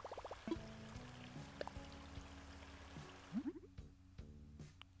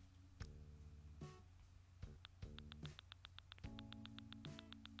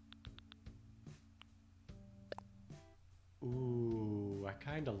 Ooh, I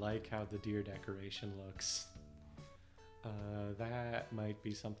kind of like how the deer decoration looks. That might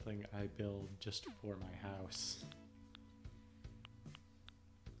be something I build just for my house.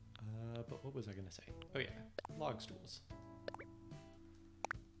 But what was I gonna say? Oh yeah, log stools.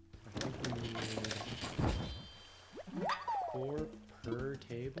 I think we need 4 per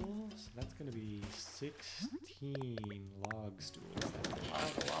table, so that's gonna be 16 log stools. That's a lot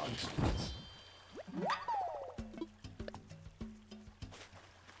of log stools.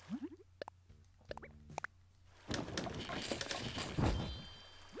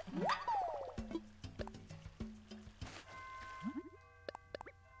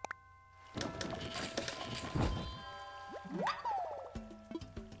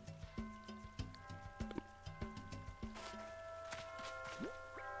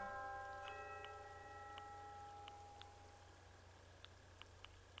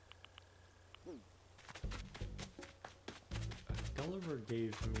 Gulliver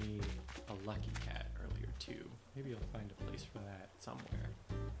gave me a lucky cat earlier too. Maybe I'll find a place for that somewhere.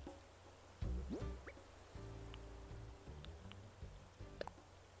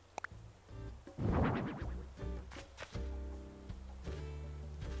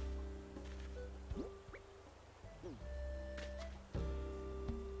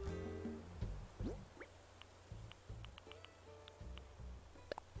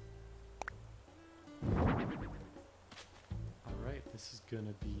 This is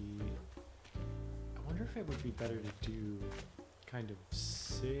gonna be... I wonder if it would be better to do kind of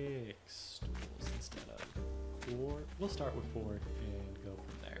 6 stools instead of 4. We'll start with 4 and go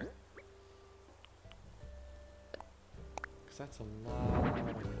from there. Because that's a lot of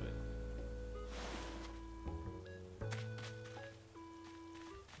wood.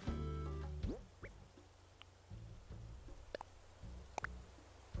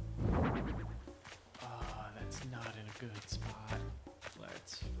 That's not in a good spot.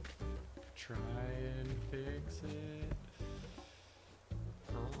 Let's try and fix it.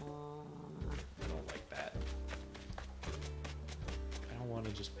 I don't like that. I don't want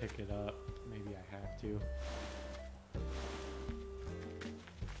to just pick it up. Maybe I have to.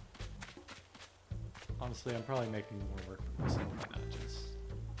 Honestly, I'm probably making more work for myself by not just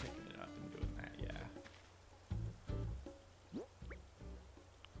picking it up and doing that, yeah.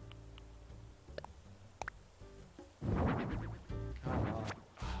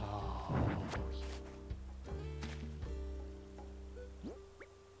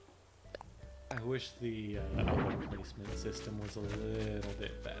 I wish the item placement system was a little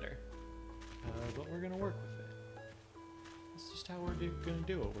bit better, but we're gonna work with it. That's just how we're gonna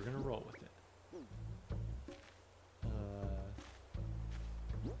do it. We're gonna roll with it.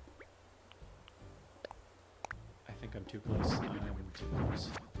 I think I'm too close. I'm too close.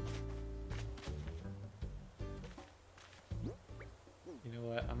 You know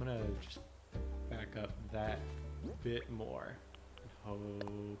what? I'm gonna just back up that bit more and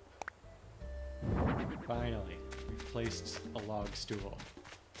hope. Finally, we've placed a log stool.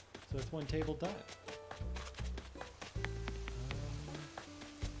 So that's 1 table done.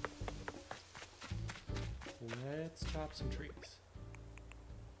 Let's chop some trees.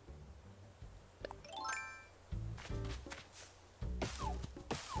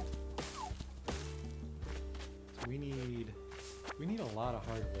 So we need a lot of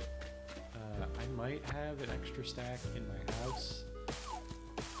hardwood. I might have an extra stack in my house,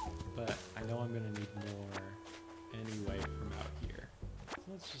 but I know I'm gonna need more anyway from out here. So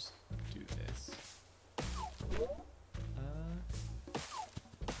let's just do this.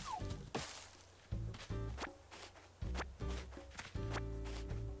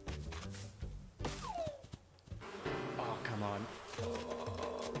 Oh, come on.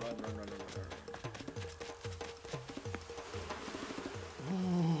 Oh, run.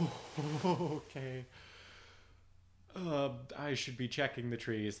 Ooh, okay. I should be checking the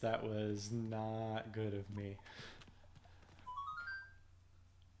trees. That was not good of me.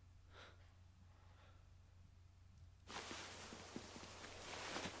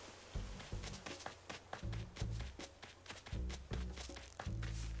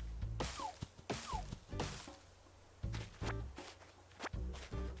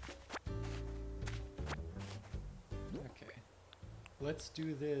 Okay. Let's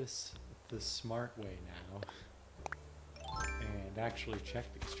do this the smart way now. And actually check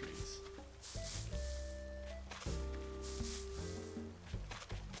these trees.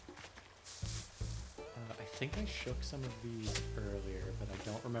 think I shook some of these earlier, but I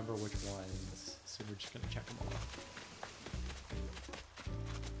don't remember which ones, so we're just gonna check them all.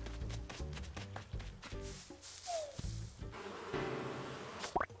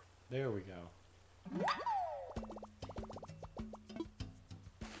 There we go.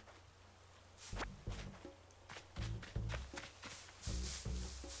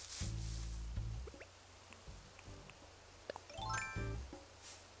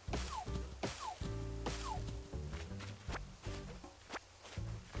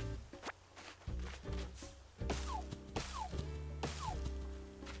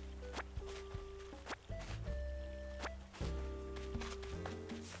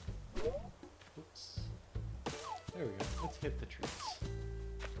 Oops. There we go. Let's hit the trees.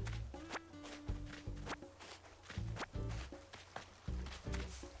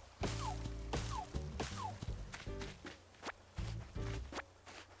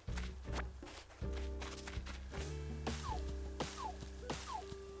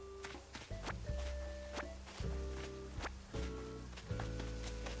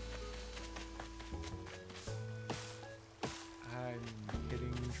 I'm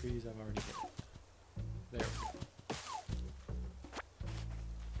hitting trees I've already hit. There we go.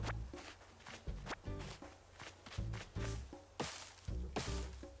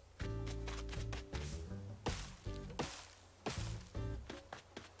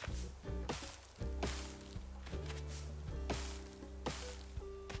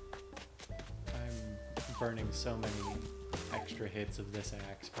 I'm burning so many extra hits of this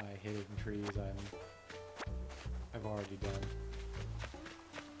axe by hitting trees I've already done.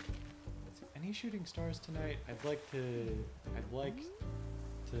 Any shooting stars tonight? I'd like to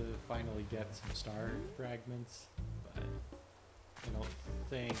finally get some star fragments, but I don't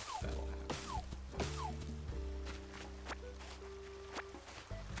think that'll happen.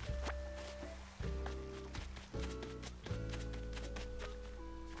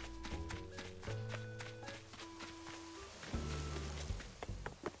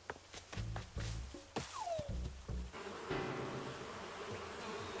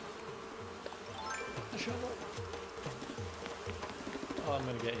 Show up. Oh, I'm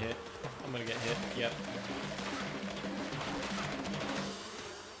gonna get hit. I'm gonna get hit. Yep.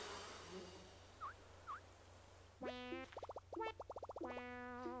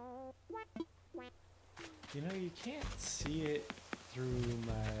 You know, you can't see it through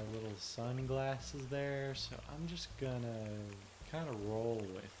my little sunglasses there, so I'm just gonna kind of roll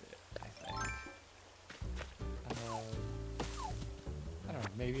with it, I think. I don't know,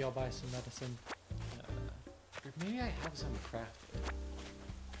 maybe I'll buy some medicine. Or maybe I have some crafted.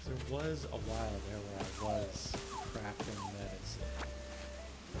 There was a while there where I was crafting medicine.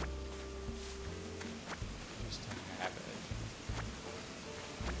 Just to have it.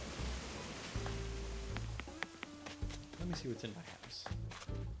 Let me see what's in my house.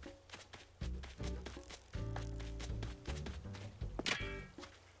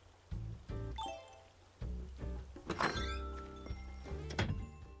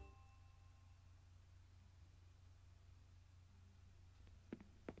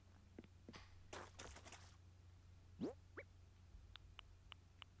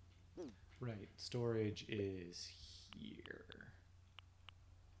 Right, storage is here.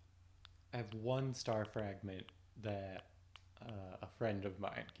 I have one star fragment that a friend of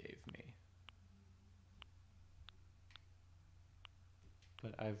mine gave me.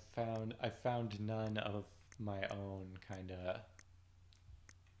 But I've found none of my own kinda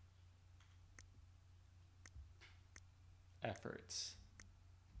efforts.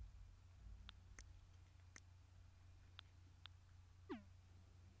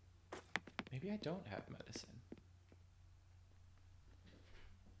 Maybe I don't have medicine.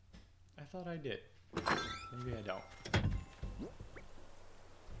 I thought I did. Maybe I don't.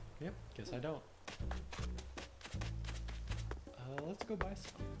 Yep, guess I don't. Let's go buy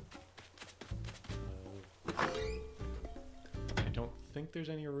some. I don't think there's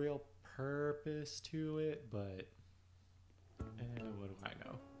any real purpose to it, but what do I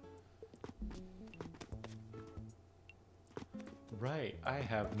know? Right, I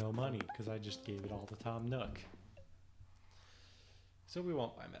have no money because I just gave it all to Tom Nook. So we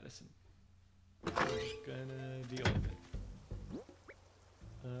won't buy medicine. We're just gonna deal with it.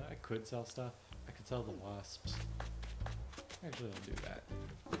 I could sell stuff. I could sell the wasps. Actually, I'll do that.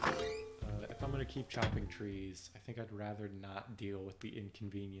 If I'm gonna keep chopping trees, I think I'd rather not deal with the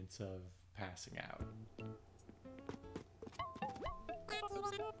inconvenience of passing out.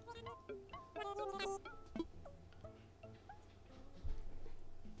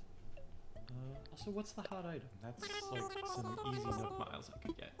 Also, what's the hot item? That's like some easy Nook miles I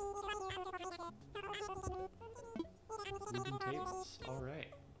could get. Wooden tables,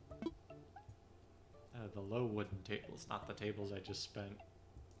 alright. The low wooden tables, not the tables I just spent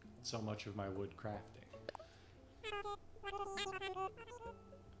so much of my wood crafting.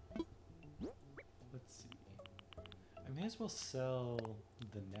 Let's see. I may as well sell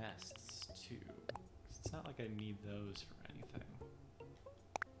the nests too. 'Cause it's not like I need those for anything.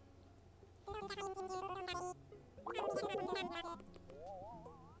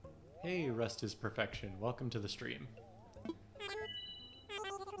 Hey, Rust is Perfection. Welcome to the stream.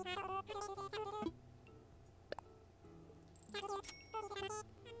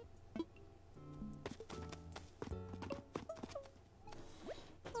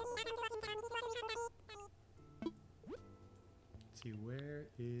 Let's see, where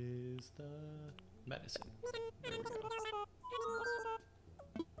is the medicine? There we go.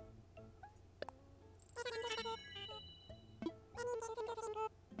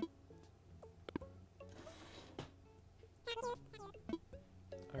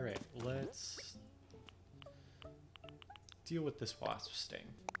 Alright, let's deal with this wasp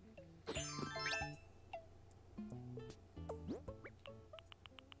sting.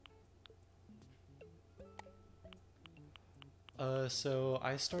 So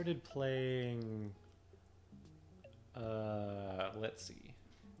I started playing, let's see.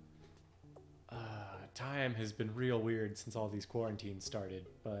 Time has been real weird since all these quarantines started,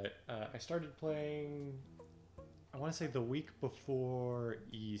 but I started playing, I want to say the week before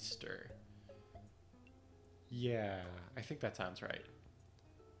Easter. Yeah, I think that sounds right.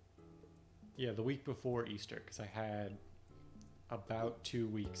 Yeah, the week before Easter, because I had about 2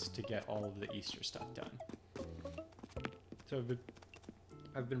 weeks to get all of the Easter stuff done. So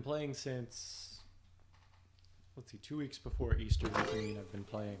I've been playing since, let's see, 2 weeks before Easter would mean I've been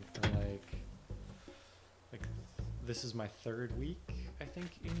playing for like this is my 3rd week, I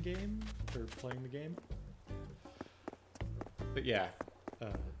think, in game, or playing the game. But yeah,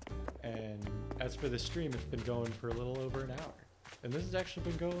 and as for the stream, it's been going for a little over an hour. And this has actually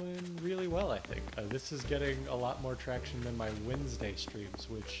been going really well, I think. This is getting a lot more traction than my Wednesday streams,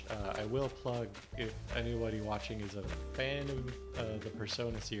 which I will plug if anybody watching is a fan of the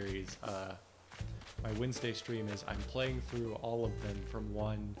Persona series. My Wednesday stream is I'm playing through all of them from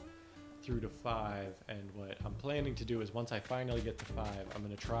 1 through to 5, and what I'm planning to do is once I finally get to 5, I'm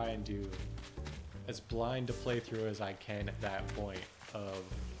going to try and do as blind a playthrough as I can at that point of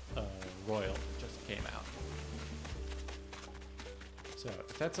Royal that just came out. So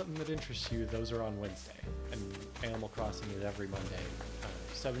if that's something that interests you, those are on Wednesday, and Animal Crossing is every Monday,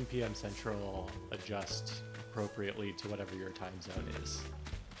 7 p.m. Central. Adjust appropriately to whatever your time zone is.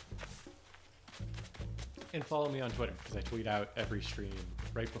 And follow me on Twitter, because I tweet out every stream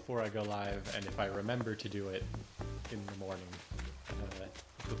right before I go live, and if I remember to do it in the morning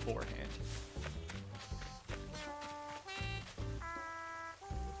beforehand.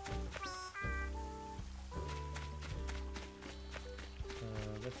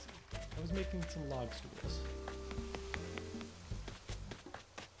 Let's see. I was making some log stools.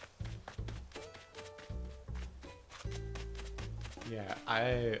 Yeah,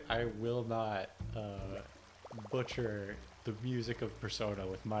 I will not butcher the music of Persona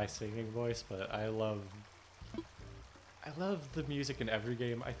with my singing voice, but I love the music in every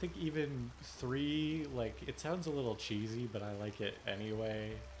game. I think even 3, like, it sounds a little cheesy, but I like it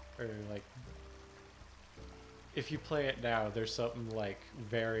anyway. Or like, if you play it now, there's something like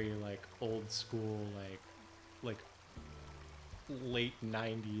very like old school, like late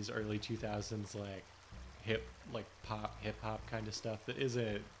 90s, early 2000s, like hip hop kind of stuff that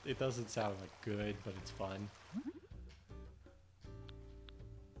isn't, it doesn't sound like good, but it's fun.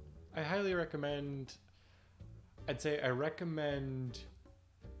 I highly recommend, I'd say I recommend,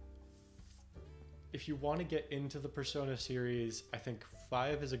 if you want to get into the Persona series, I think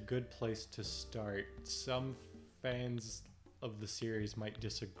 5 is a good place to start. Some fans of the series might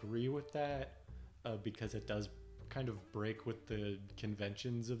disagree with that because it does kind of break with the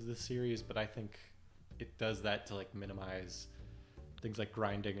conventions of the series, but I think it does that to like minimize things like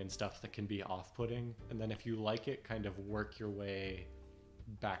grinding and stuff that can be off-putting. And then if you like it, kind of work your way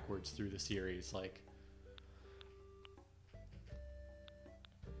backwards through the series. Like,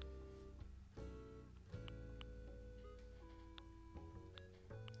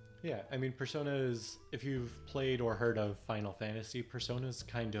 yeah, I mean, Persona is, if you've played or heard of Final Fantasy, Persona's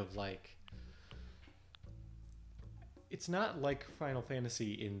kind of like, it's not like Final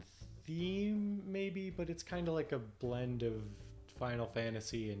Fantasy in theme, maybe, but it's kind of like a blend of Final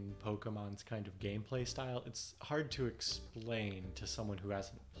Fantasy and Pokemon's kind of gameplay style. It's hard to explain to someone who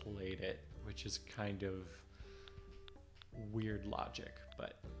hasn't played it, which is kind of weird logic,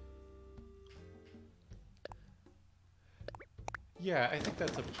 but Yeah, I think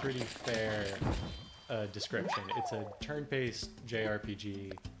that's a pretty fair description. It's a turn-based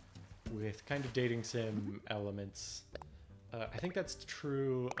JRPG with kind of dating sim elements. I think that's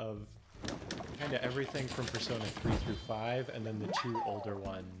true of kind of everything from Persona 3 through 5, and then the two older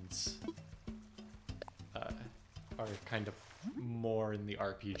ones are kind of more in the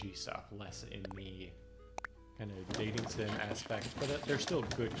RPG stuff, less in the kind of dating sim aspect, but they're still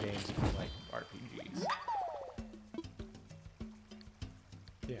good games if you like RPGs.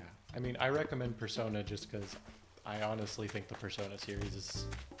 Yeah, I mean, I recommend Persona just because I honestly think the Persona series is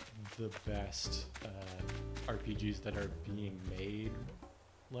the best RPGs that are being made,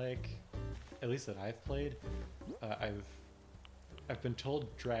 like, at least that I've played. I've been told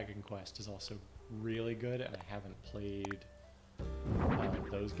Dragon Quest is also really good, and I haven't played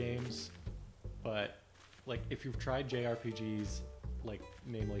those games, but like if you've tried JRPGs, like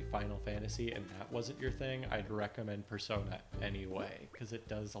namely Final Fantasy, and that wasn't your thing, I'd recommend Persona anyway, because it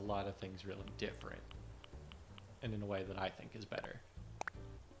does a lot of things really different and in a way that I think is better.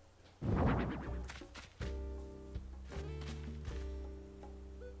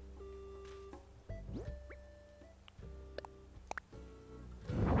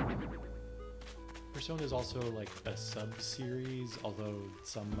 Persona is also like a sub-series, although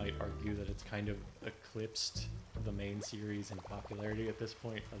some might argue that it's kind of eclipsed the main series in popularity at this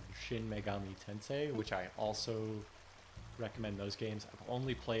point, of Shin Megami Tensei, which I also recommend those games. I've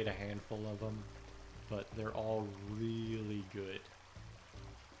only played a handful of them, but they're all really good.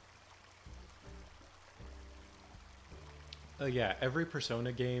 Yeah, every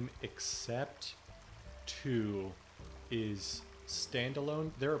Persona game except 2 is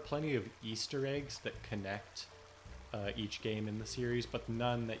standalone. There are plenty of Easter eggs that connect each game in the series, but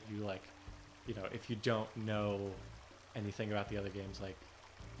none that you like, you know, if you don't know anything about the other games, like,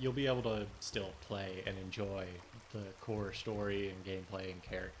 you'll be able to still play and enjoy the core story and gameplay and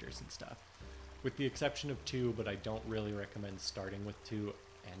characters and stuff. With the exception of 2, but I don't really recommend starting with 2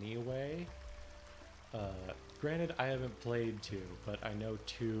 anyway. Granted, I haven't played 2, but I know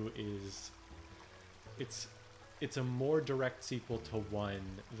 2 is... It's a more direct sequel to 1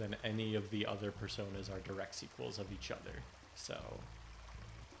 than any of the other Personas are direct sequels of each other. So,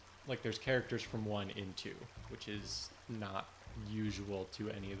 like, there's characters from 1 in 2, which is not usual to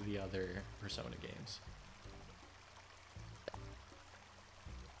any of the other Persona games.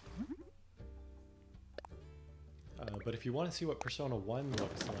 But if you want to see what Persona 1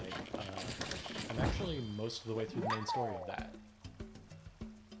 looks like, I'm actually most of the way through the main story of that.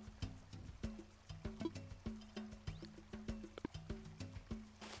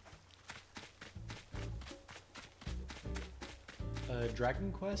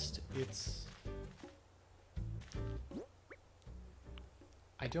 Dragon Quest, it's...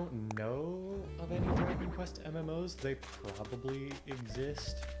 I don't know of any Dragon Quest MMOs. They probably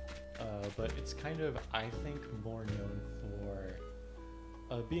exist, but it's kind of, I think, more known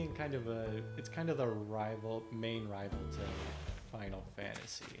for being kind of a... It's kind of the main rival to Final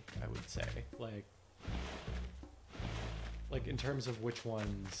Fantasy, I would say. Like in terms of which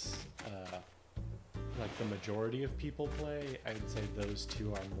ones... like the majority of people play, I would say those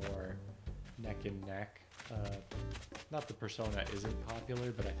two are more neck and neck. Not that Persona isn't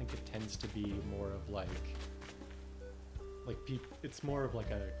popular, but I think it tends to be more of like it's more of like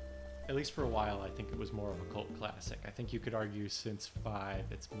a, at least for a while, I think it was more of a cult classic. I think you could argue since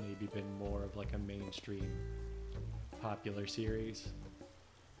 5, it's maybe been more of like a mainstream popular series.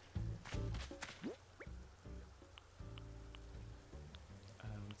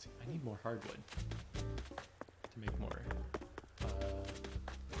 Let's see, I need more hardwood to make more.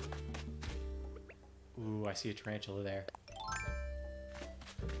 Ooh, I see a tarantula there.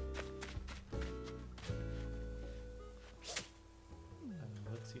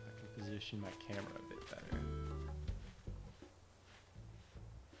 Let's see if I can position my camera a bit better.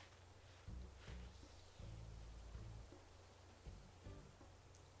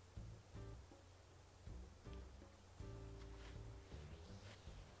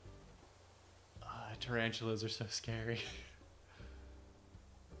 Tarantulas are so scary.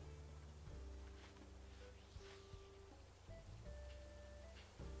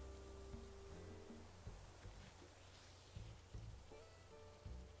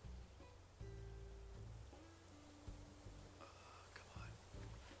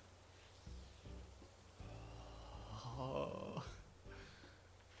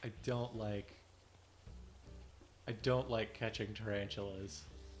 I don't like catching tarantulas.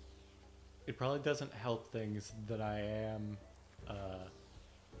 It probably doesn't help things that I am,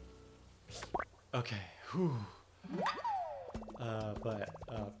 okay, whew. But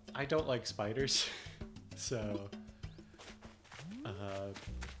I don't like spiders, so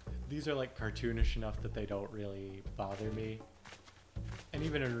These are like cartoonish enough that they don't really bother me. And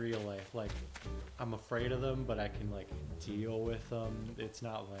even in real life, like, I'm afraid of them, but I can like deal with them. It's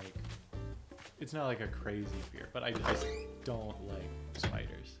not like a crazy fear, but I just don't like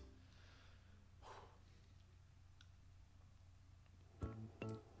spiders.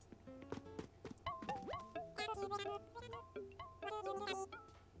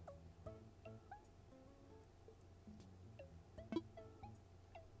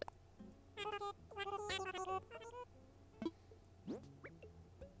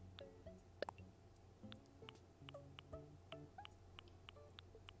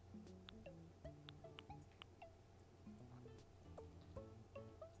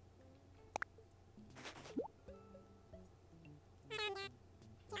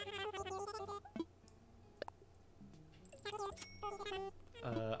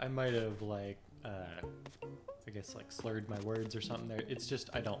 I might have like, I guess like slurred my words or something there. It's just,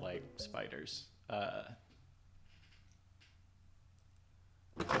 I don't like spiders.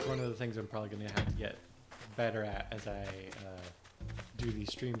 It's one of the things I'm probably going to have to get better at as I do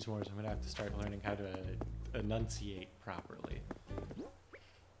these streams more, so I'm going to have to start learning how to enunciate properly.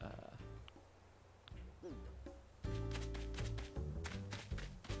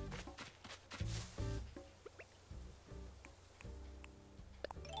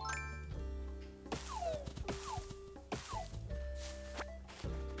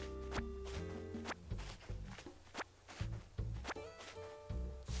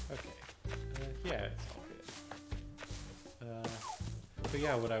 Yeah, it's all good. But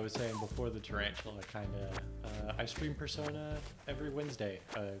yeah, what I was saying before the tarantula, I stream Persona every Wednesday,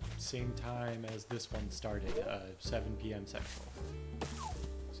 same time as this one started, 7 p.m. Central.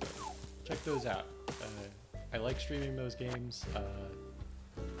 So check those out. I like streaming those games.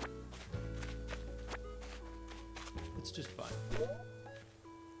 It's just fun.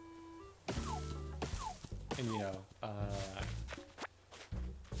 And you know,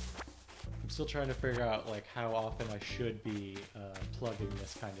 I'm still trying to figure out like how often I should be plugging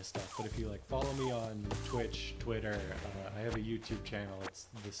this kind of stuff. But if you like follow me on Twitch, Twitter, I have a YouTube channel. It's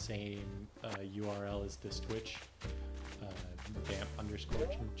the same URL as this Twitch,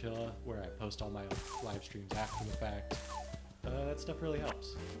 vamp_chinchilla, where I post all my live streams after the fact. That stuff really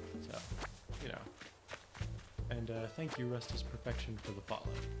helps. So, you know. And thank you, Rusta's Perfection, for the follow.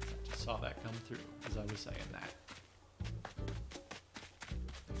 I just saw that come through as I was saying that.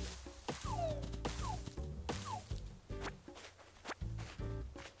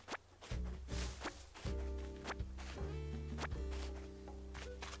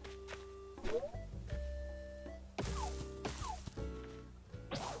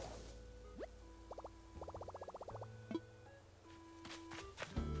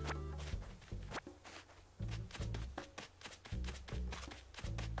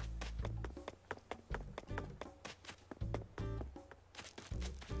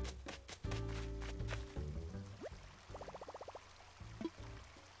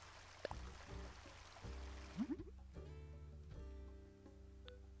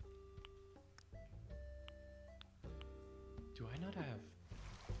 Do I not have...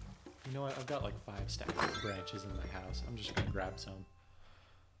 You know what? I've got like 5 stacks of branches in my house. I'm just gonna grab some.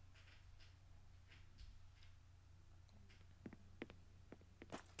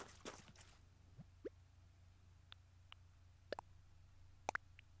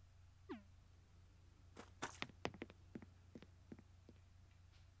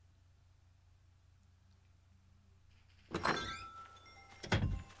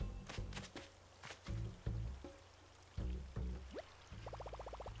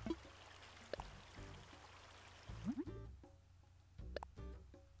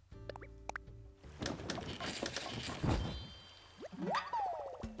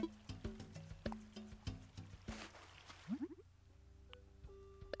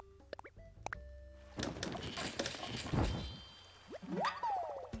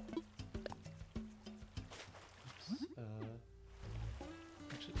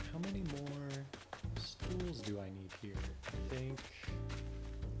 How many more stools do I need here? I think...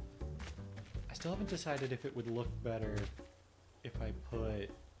 I still haven't decided if it would look better if I put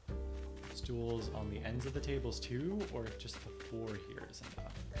stools on the ends of the tables too, or if just the floor here is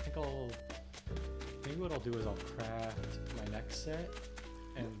enough. I think maybe what I'll do is I'll craft my next set,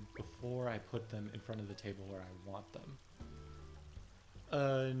 and before I put them in front of the table where I want them.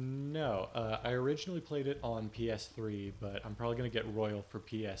 No. I originally played it on PS3, but I'm probably going to get Royal for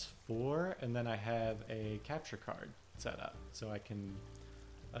PS4, and then I have a capture card set up, so I can...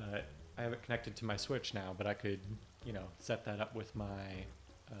 I have it connected to my Switch now, but I could, you know, set that up with my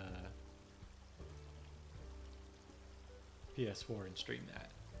PS4 and stream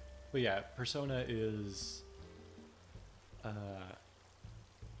that. But yeah, Persona is...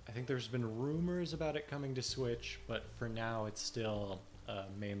 I think there's been rumors about it coming to Switch, but for now it's still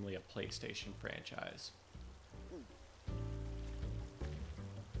mainly a PlayStation franchise.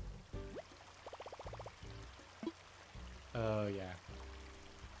 Oh, yeah.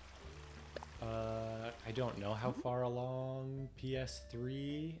 I don't know how far along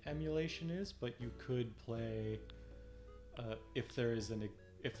PS3 emulation is, but you could play... if there is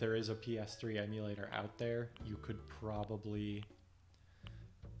a PS3 emulator out there, you could probably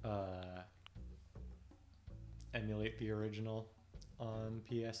emulate the original on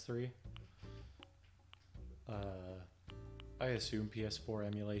PS3. I assume PS4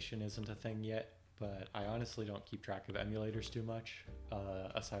 emulation isn't a thing yet, but I honestly don't keep track of emulators too much,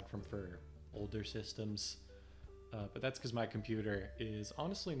 aside from for older systems. But that's because my computer is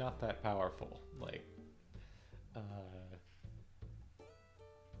honestly not that powerful. Like,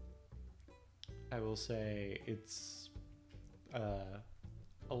 I will say it's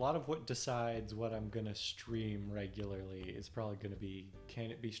a lot of what decides what I'm gonna stream regularly is probably gonna be,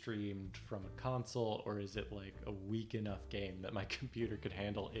 can it be streamed from a console, or is it like a weak enough game that my computer could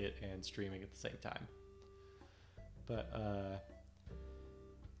handle it and streaming at the same time. But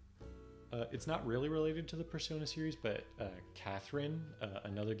it's not really related to the Persona series, but Catherine,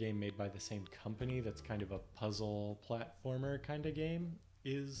 another game made by the same company that's kind of a puzzle platformer kind of game,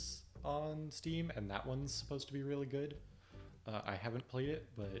 is on Steam, and that one's supposed to be really good. I haven't played it,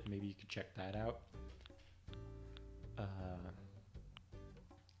 but maybe you could check that out.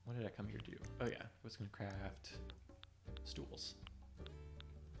 What did I come here to do? Oh yeah, I was gonna craft stools.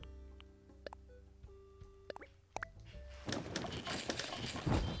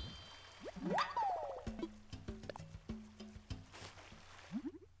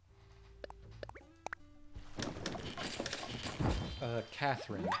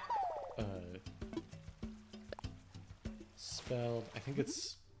 Catherine. Spelled, I think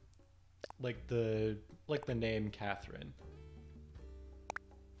it's like the name Catherine.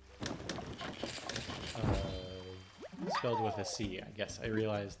 Spelled with a C, I guess. I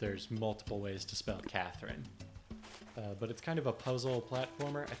realize there's multiple ways to spell Catherine. But it's kind of a puzzle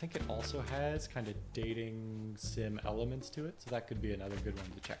platformer. I think it also has kind of dating sim elements to it, so that could be another good one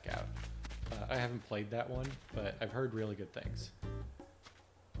to check out. I haven't played that one, but I've heard really good things.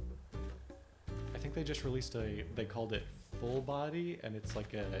 I think they just released they called it Full Body, and it's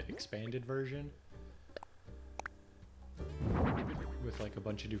like a expanded version with like a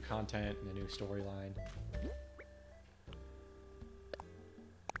bunch of new content and a new storyline.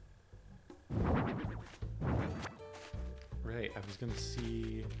 Right, I was gonna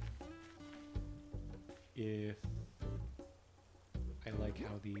see if I like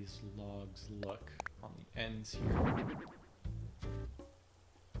how these logs look on the ends here.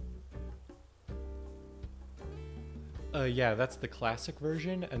 Yeah, that's the classic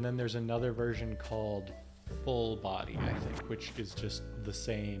version, and then there's another version called Full Body, I think, which is just the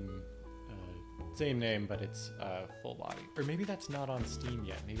same name, but it's Full Body. Or maybe that's not on Steam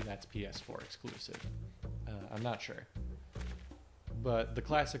yet. Maybe that's PS4 exclusive. I'm not sure. But the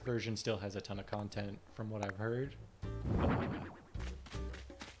classic version still has a ton of content, from what I've heard.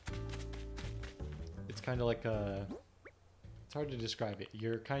 It's kind of like a... It's hard to describe it.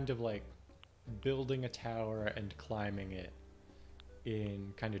 You're kind of like building a tower and climbing it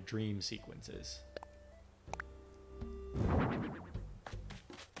in kind of dream sequences.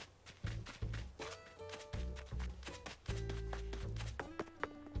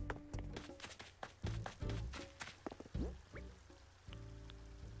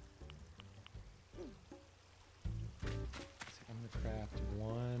 I'm gonna craft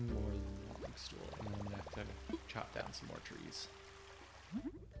one more log stool, and then I'm gonna have to chop down some more trees.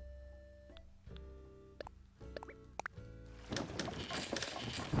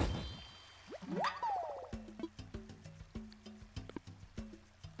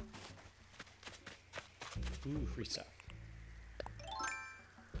 Ooh, free stuff.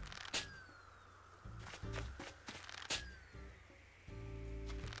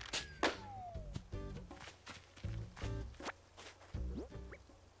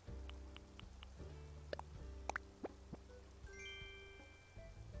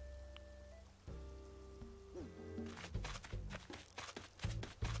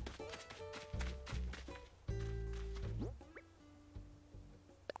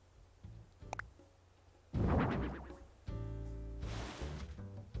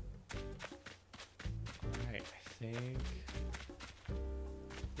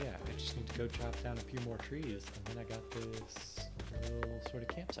 Yeah, I just need to go chop down a few more trees, and then I got this little sort of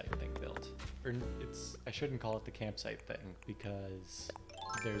campsite thing built. or it's, I shouldn't call it the campsite thing because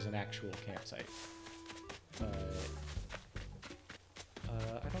there's an actual campsite. But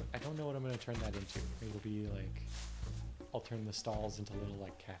I don't know what I'm gonna turn that into. It'll be like, I'll turn the stalls into little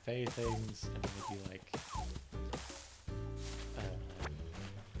like cafe things, and maybe like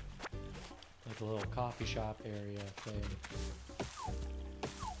a little coffee shop area thing.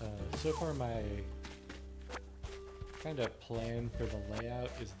 So far my kind of plan for the layout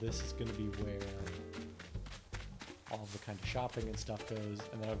is this is going to be where all the kind of shopping and stuff goes,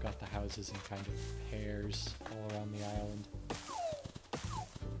 and then I've got the houses in kind of pairs all around the island.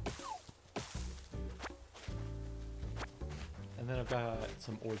 And then I've got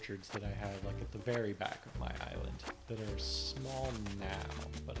some orchards that I have like at the very back of my island that are small now,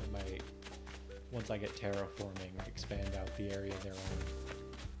 but I might, once I get terraforming, expand out the area they're on.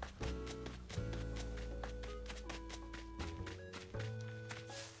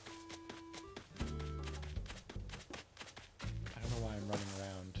 I don't know why I'm running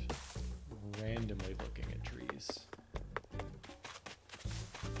around randomly looking at trees.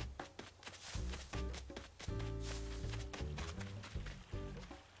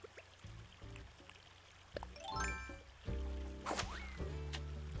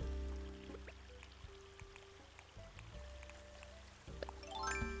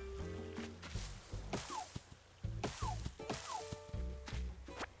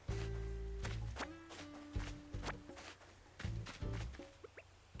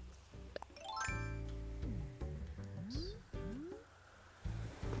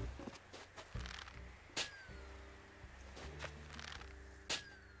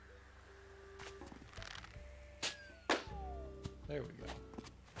 There we go.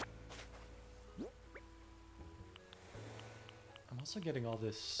 I'm also getting all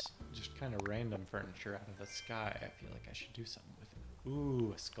this just kind of random furniture out of the sky. I feel like I should do something with it.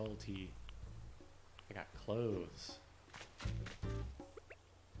 Ooh, a skull tee. I got clothes.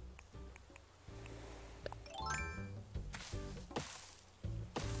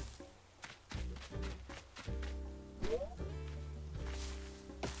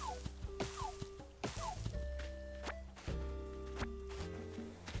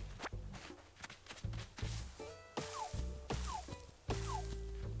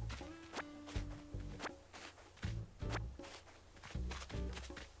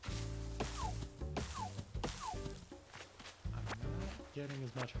 Getting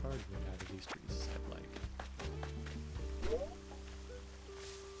as much hardwood out of these trees as I'd like.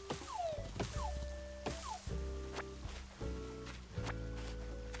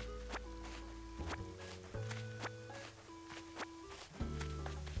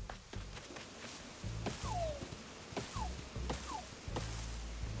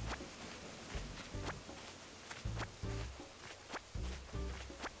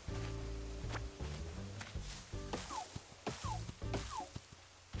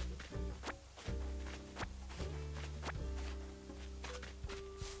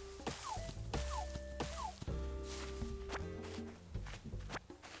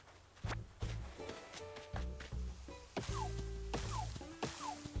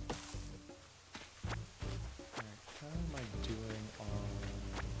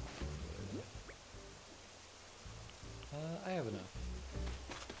 I have enough.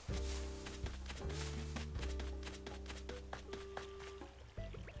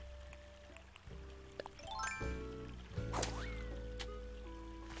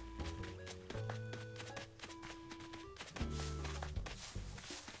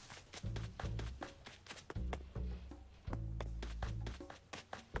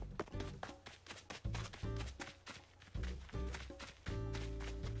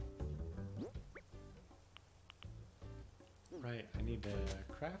 Right, I need to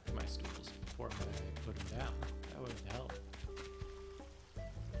craft my stools before I put them down. That would help.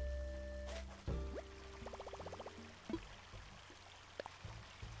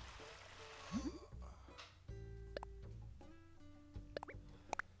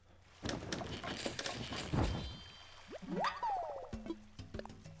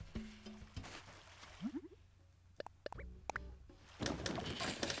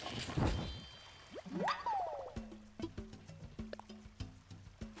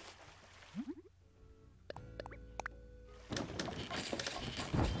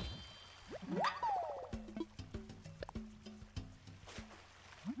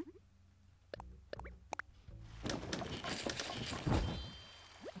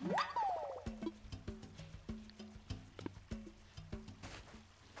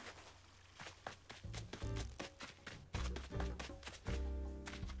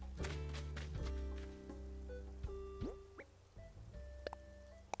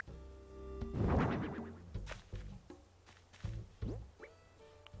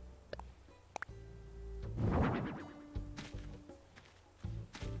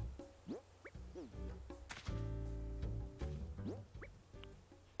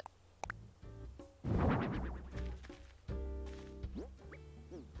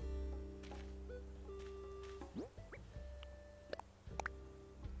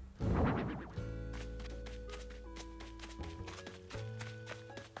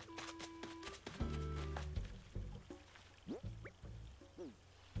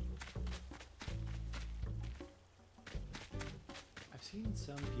 seen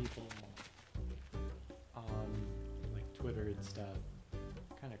some people on like Twitter and stuff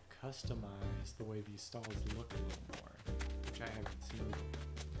kind of customize the way these stalls look a little more, which I haven't seen.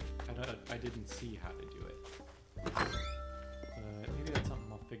 I didn't see how to do it. But maybe that's something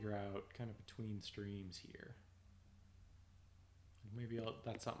I'll figure out kind of between streams here. Maybe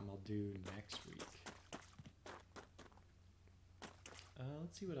that's something I'll do next week.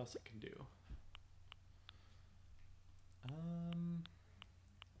 Let's see what else I can do.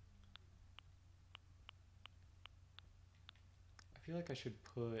 I feel like I should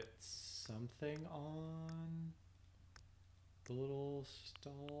put something on the little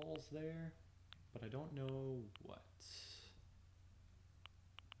stalls there, but I don't know what.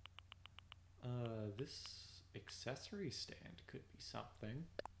 This accessory stand could be something.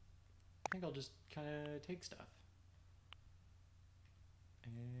 I think I'll just kind of take stuff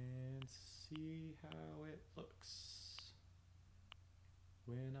and see how it looks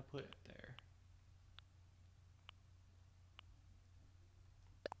when I put it there.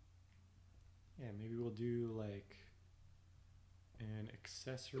 Yeah, maybe we'll do like an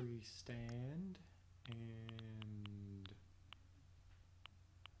accessory stand and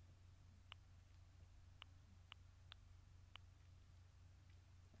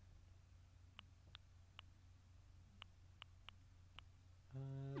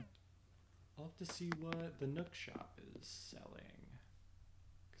I'll have to see what the Nook shop is selling,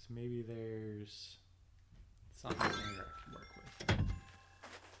 because maybe there's something there I can work with.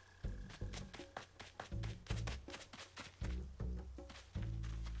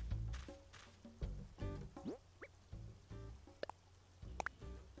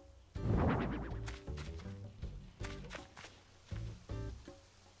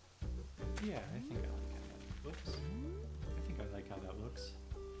 Yeah, I think I like how that looks. I think I like how that looks.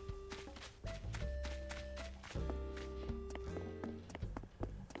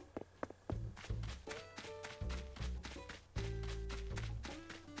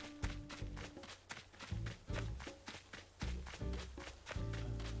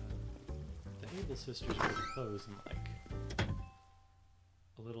 The Able Sisters will close in like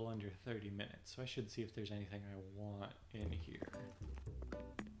a little under 30 minutes, so I should see if there's anything I want in here.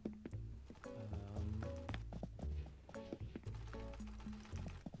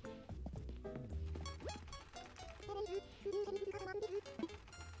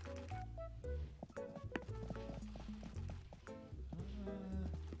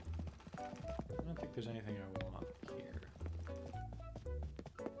 I don't think there's anything I want here.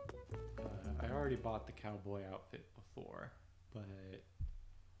 I already bought the cowboy outfit before, but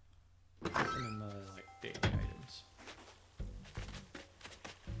nothing in the like daily items.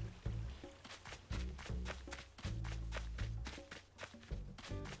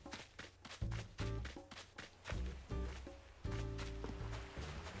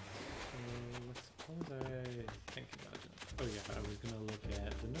 What was I thinking about doing? Oh yeah, I was gonna look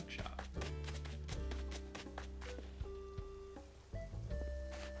at the Nook shop.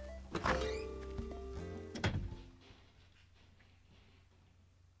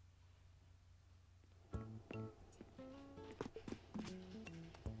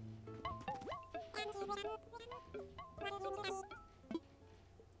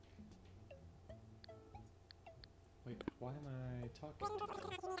 Wait, why am I talking to them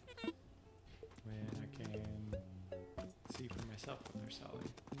when I can see for myself what they're selling?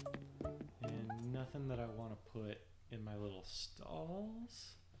 And nothing that I want to put in my little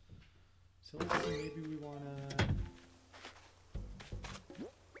stalls. So let's see, maybe we want to...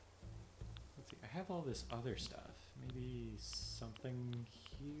 Let's see, I have all this other stuff. Maybe something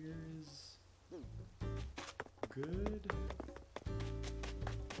here is good?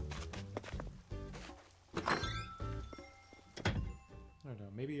 I don't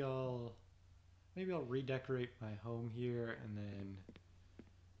know, maybe I'll redecorate my home here, and then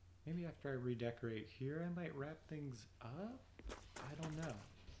maybe after I redecorate here I might wrap things up? I don't know.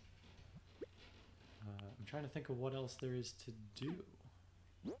 I'm trying to think of what else there is to do.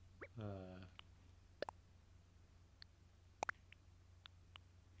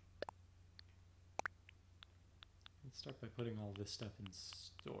 Let's start by putting all this stuff in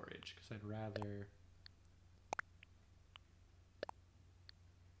storage, because I'd rather...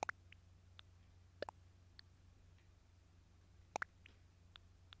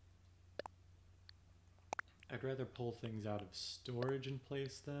 I'd rather pull things out of storage and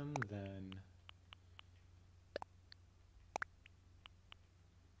place them than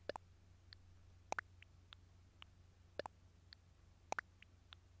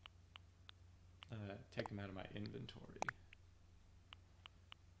take them out of my inventory.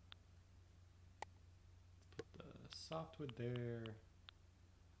 Let's put the softwood there.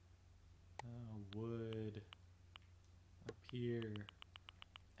 Wood up here.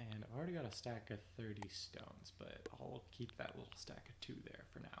 And I've already got a stack of 30 stones, but I'll keep that little stack of 2 there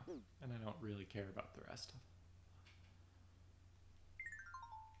for now. And I don't really care about the rest.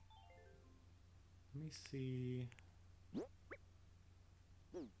 Let me see. Let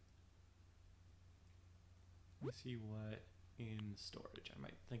me see what in storage I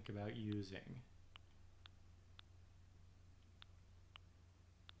might think about using.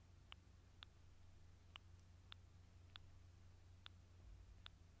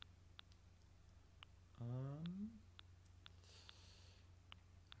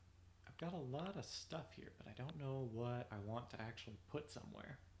 I've got a lot of stuff here, but I don't know what I want to actually put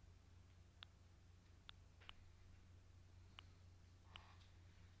somewhere.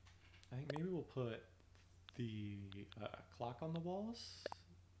 I think maybe we'll put the clock on the walls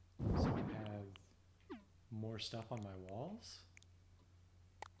so I have more stuff on my walls.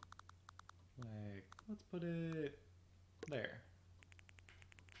 Like, let's put it there.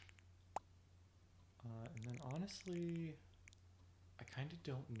 And then honestly, I kind of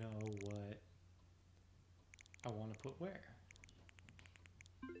don't know what I want to put where.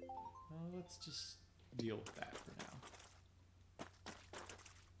 Let's just deal with that for now.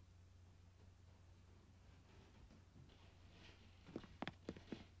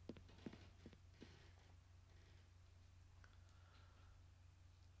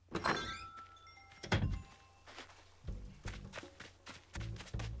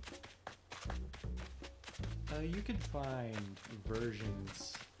 You can find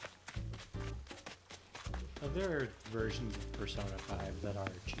versions. There are versions of Persona 5 that are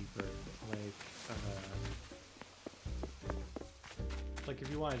cheaper. Like if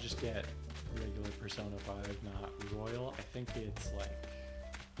you want to just get regular Persona 5, not Royal, I think it's like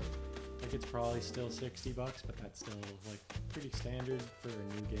it's probably still $60, but that's still like pretty standard for a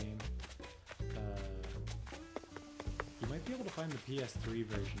new game. You might be able to find the PS3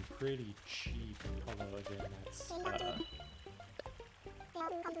 version pretty cheap, although again, that's whatchamacallit.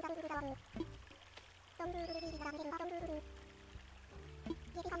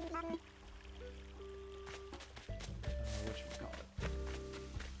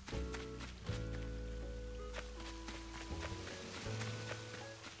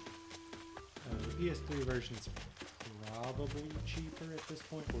 The PS3 version's probably cheaper at this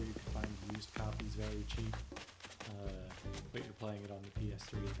point, or you can find used copies very cheap. But you're playing it on the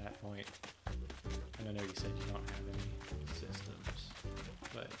PS3 at that point. And I know you said you don't have any systems,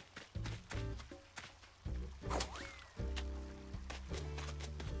 but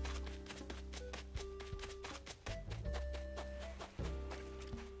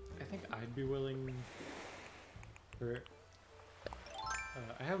I think I'd be willing for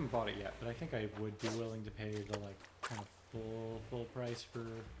I haven't bought it yet, but I think I would be willing to pay the like kind of full price for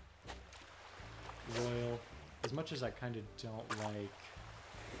Royal. As much as I kind of don't like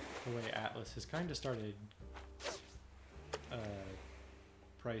the way Atlas has kind of started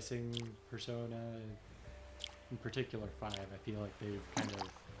pricing Persona, in particular 5, I feel like they've kind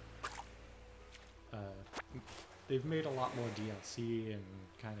of they've made a lot more DLC and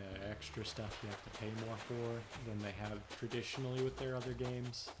kind of extra stuff you have to pay more for than they have traditionally with their other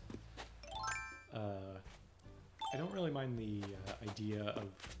games. I don't really mind the idea of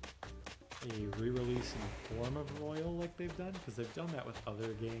a re-release in the form of Royal like they've done, because they've done that with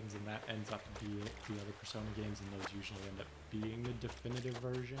other games and that ends up being the other Persona games, and those usually end up being the definitive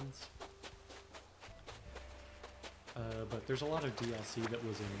versions. But there's a lot of DLC that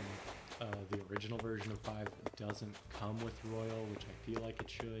was in the original version of 5 that doesn't come with Royal, which I feel like it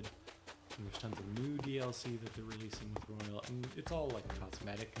should. And there's tons of new DLC that they're releasing with Royal, and it's all like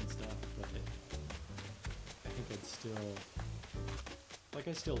cosmetic and stuff, but I think it's still... Like,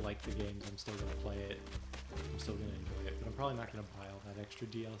 I still like the games, I'm still gonna play it, I'm still gonna enjoy it, but I'm probably not gonna buy all that extra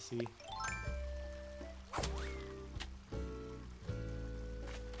DLC.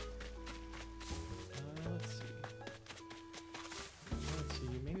 Let's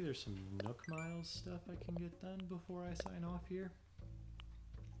see, maybe there's some Nook Miles stuff I can get done before I sign off here.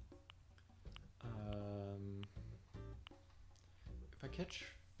 If I catch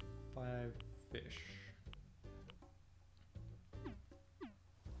 5 fish...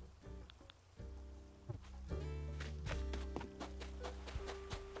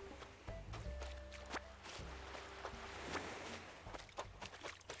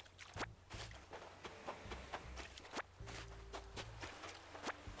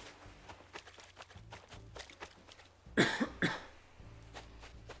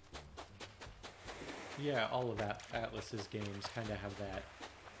 Yeah, all of Atlas's games kind of have that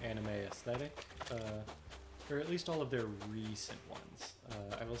anime aesthetic. or at least all of their recent ones.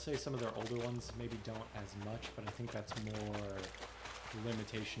 I will say some of their older ones maybe don't as much, but I think that's more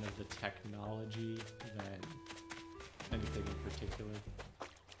limitation of the technology than anything in particular.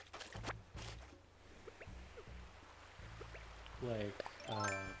 Like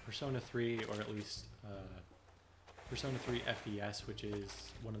Persona 3, or at least Persona 3 FES, which is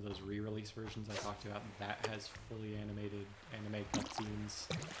one of those re-release versions I talked about, that has fully animated anime cutscenes.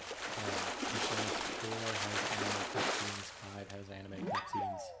 Persona 4 has anime cutscenes, 5 has anime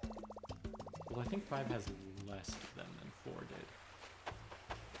cutscenes. Well, I think 5 has less of them than 4 did.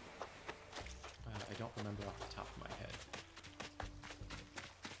 I don't remember off the top of my head.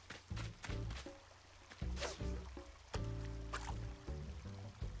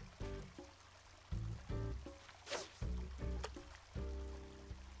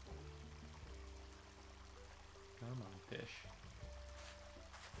 Come on, fish.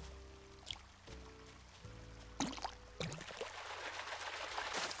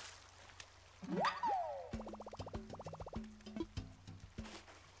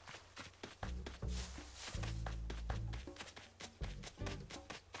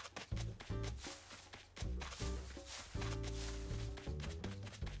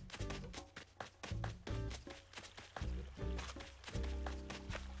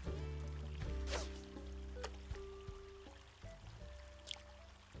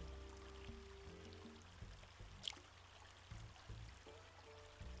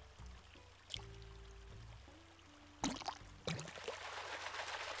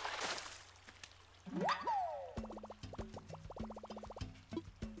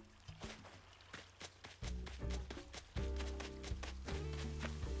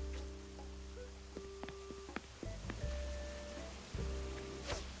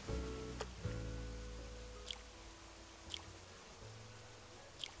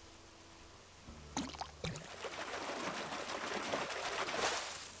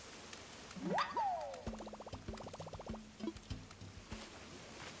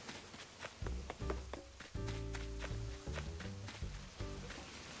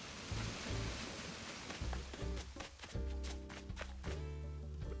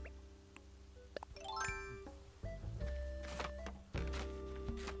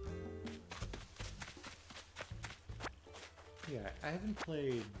 Yeah, I haven't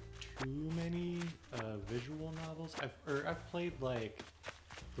played too many visual novels. I've played like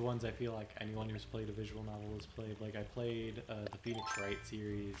the ones I feel like anyone who's played a visual novel has played. Like I played the Phoenix Wright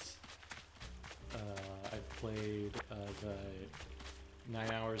series. I've played the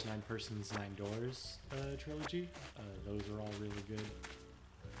 9 Hours, 9 Persons, 9 Doors trilogy. Those are all really good.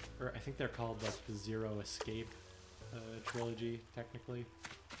 Or I think they're called like the Zero Escape trilogy, technically.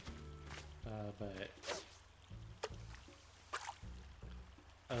 But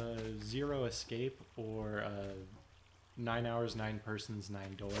Zero Escape or 9 Hours, 9 Persons,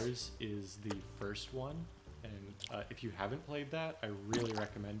 9 Doors is the first one. And if you haven't played that, I really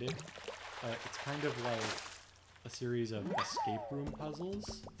recommend it. It's kind of like a series of escape room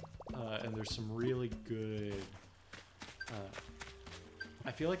puzzles, and there's some really good...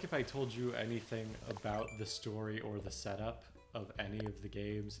 I feel like if I told you anything about the story or the setup of any of the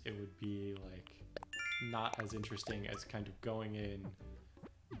games, it would be like not as interesting as kind of going in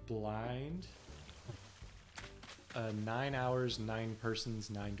blind. 9 Hours, 9 Persons,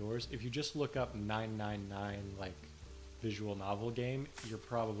 9 Doors. If you just look up 999 like visual novel game, you're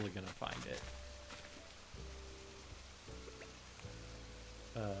probably gonna find it.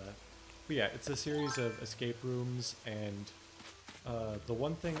 But yeah, it's a series of escape rooms, and the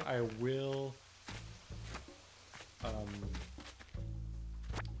one thing I will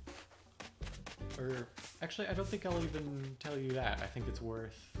or actually I don't think I'll even tell you that. I think it's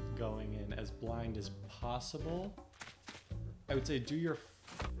worth going in as blind as possible. I would say do your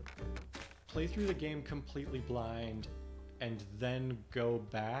play through the game completely blind, and then go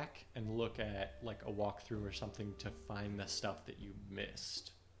back and look at like a walkthrough or something to find the stuff that you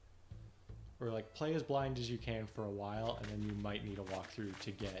missed. Or like play as blind as you can for a while, and then you might need a walkthrough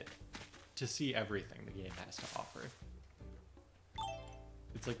to see everything the game has to offer.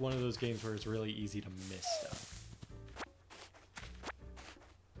 It's like one of those games where it's really easy to miss stuff.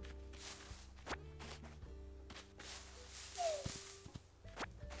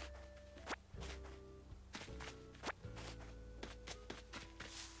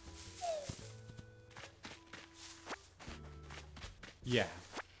 Yeah.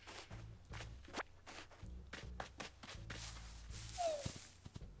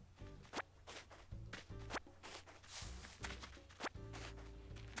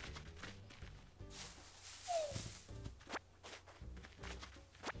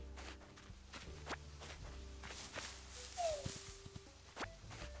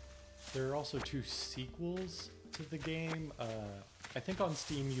 There are also 2 sequels to the game. I think on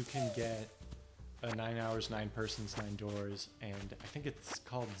Steam you can get 9 Hours, 9 Persons, 9 Doors, and I think it's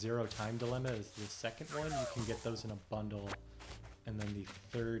called Zero Time Dilemma is the second one. You can get those in a bundle, and then the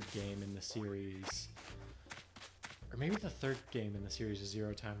third game in the series, or maybe the third game in the series is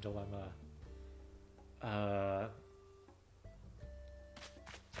Zero Time Dilemma.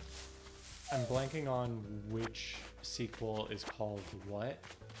 I'm blanking on which sequel is called what,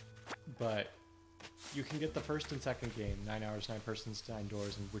 but you can get the first and second game, 9 Hours, 9 Persons, 9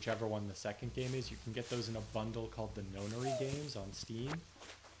 Doors, and whichever one the second game is, you can get those in a bundle called the Nonary games on Steam.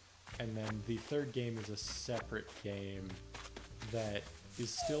 And then the third game is a separate game that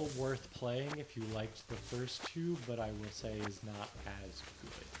is still worth playing if you liked the first 2, but I will say is not as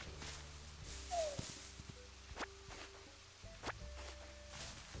good.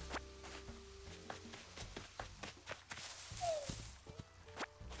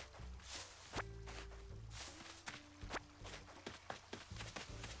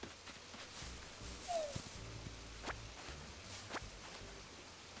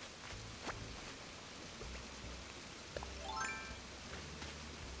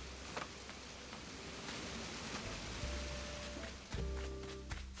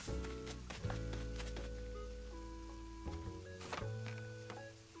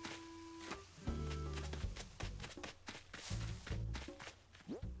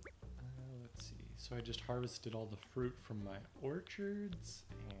 So I just harvested all the fruit from my orchards,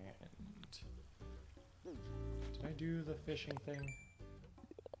 and did I do the fishing thing?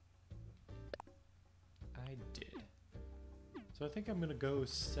 I did. So I think I'm gonna go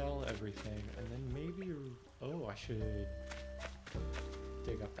sell everything, and then maybe, oh, I should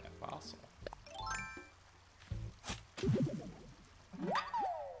dig up that fossil.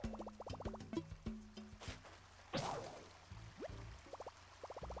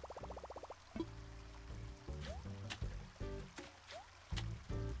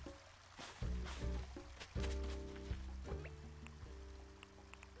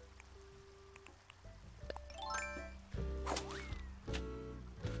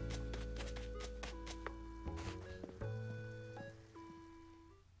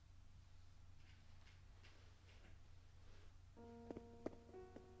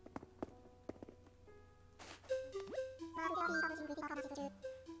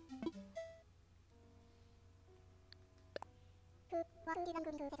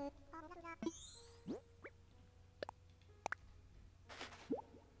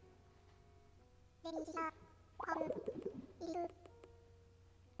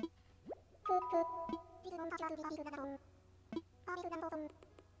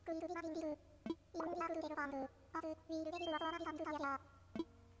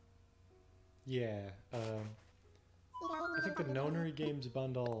 Yeah, I think the Nonary Games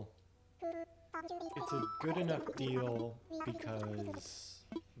bundle, it's a good enough deal because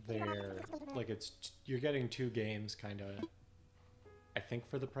they're, like, you're getting 2 games, kind of, I think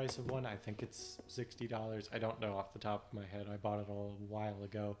for the price of one. I think it's $60. I don't know off the top of my head. I bought it a while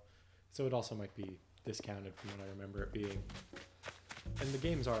ago, so it also might be discounted from what I remember it being. And the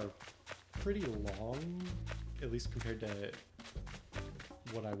games are pretty long, at least compared to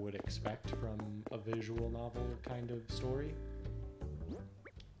what I would expect from a visual novel kind of story.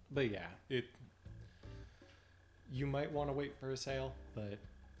 But yeah, you might want to wait for a sale, but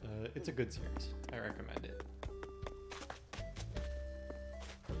it's a good series. I recommend it.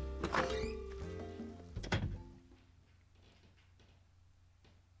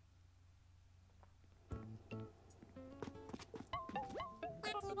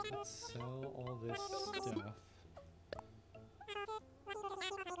 Let's sell all this stuff.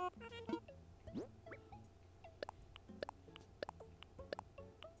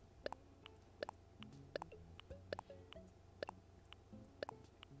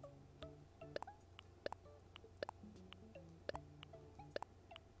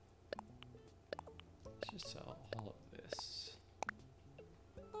 Let's just sell all of this.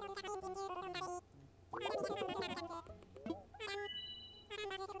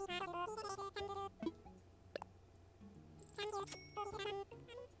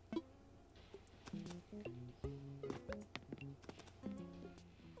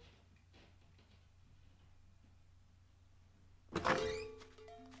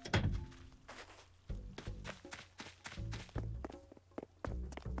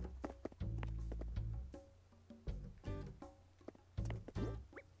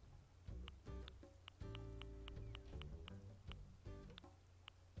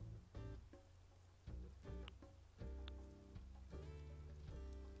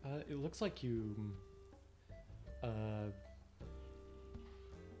 It looks like you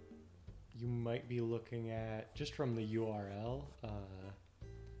you might be looking at, just from the URL,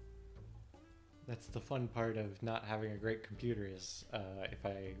 that's the fun part of not having a great computer is if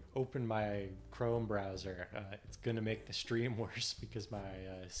I open my Chrome browser, it's gonna make the stream worse because my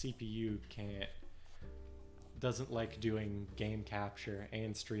CPU doesn't like doing game capture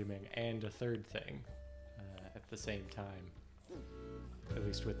and streaming and a third thing at the same time, at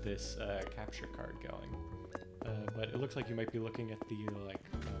least with this capture card going. But it looks like you might be looking at the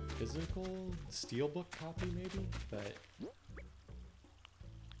physical steelbook copy maybe, but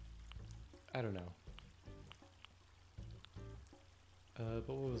I don't know. But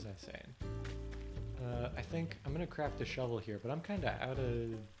what was I saying? I think I'm gonna craft a shovel here, but I'm kind of out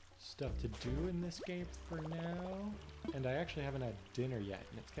of stuff to do in this game for now. And I actually haven't had dinner yet,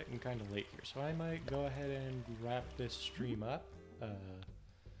 and it's getting kind of late here. So I might go ahead and wrap this stream up.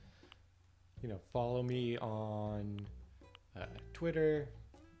 You know, follow me on Twitter,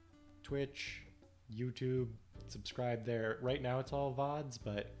 Twitch, YouTube, subscribe there. Right now it's all VODs,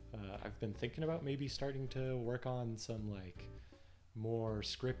 but I've been thinking about maybe starting to work on some like more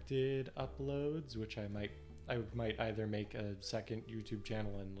scripted uploads, which I might either make a second YouTube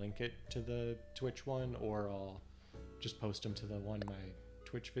channel and link it to the Twitch one, or I'll just post them to the one my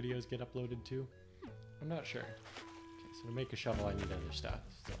Twitch videos get uploaded to. I'm not sure. Okay, so to make a shovel I need other stuff,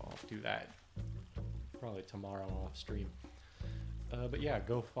 so I'll do that probably tomorrow off stream. But yeah,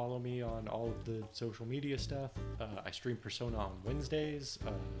 go follow me on all of the social media stuff. I stream Persona on Wednesdays,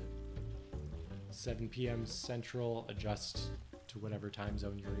 7 p.m. Central, adjust to whatever time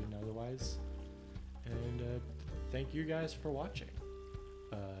zone you're in otherwise. And thank you guys for watching.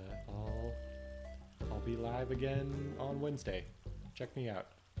 I'll be live again on Wednesday. Check me out.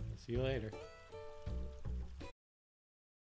 See you later.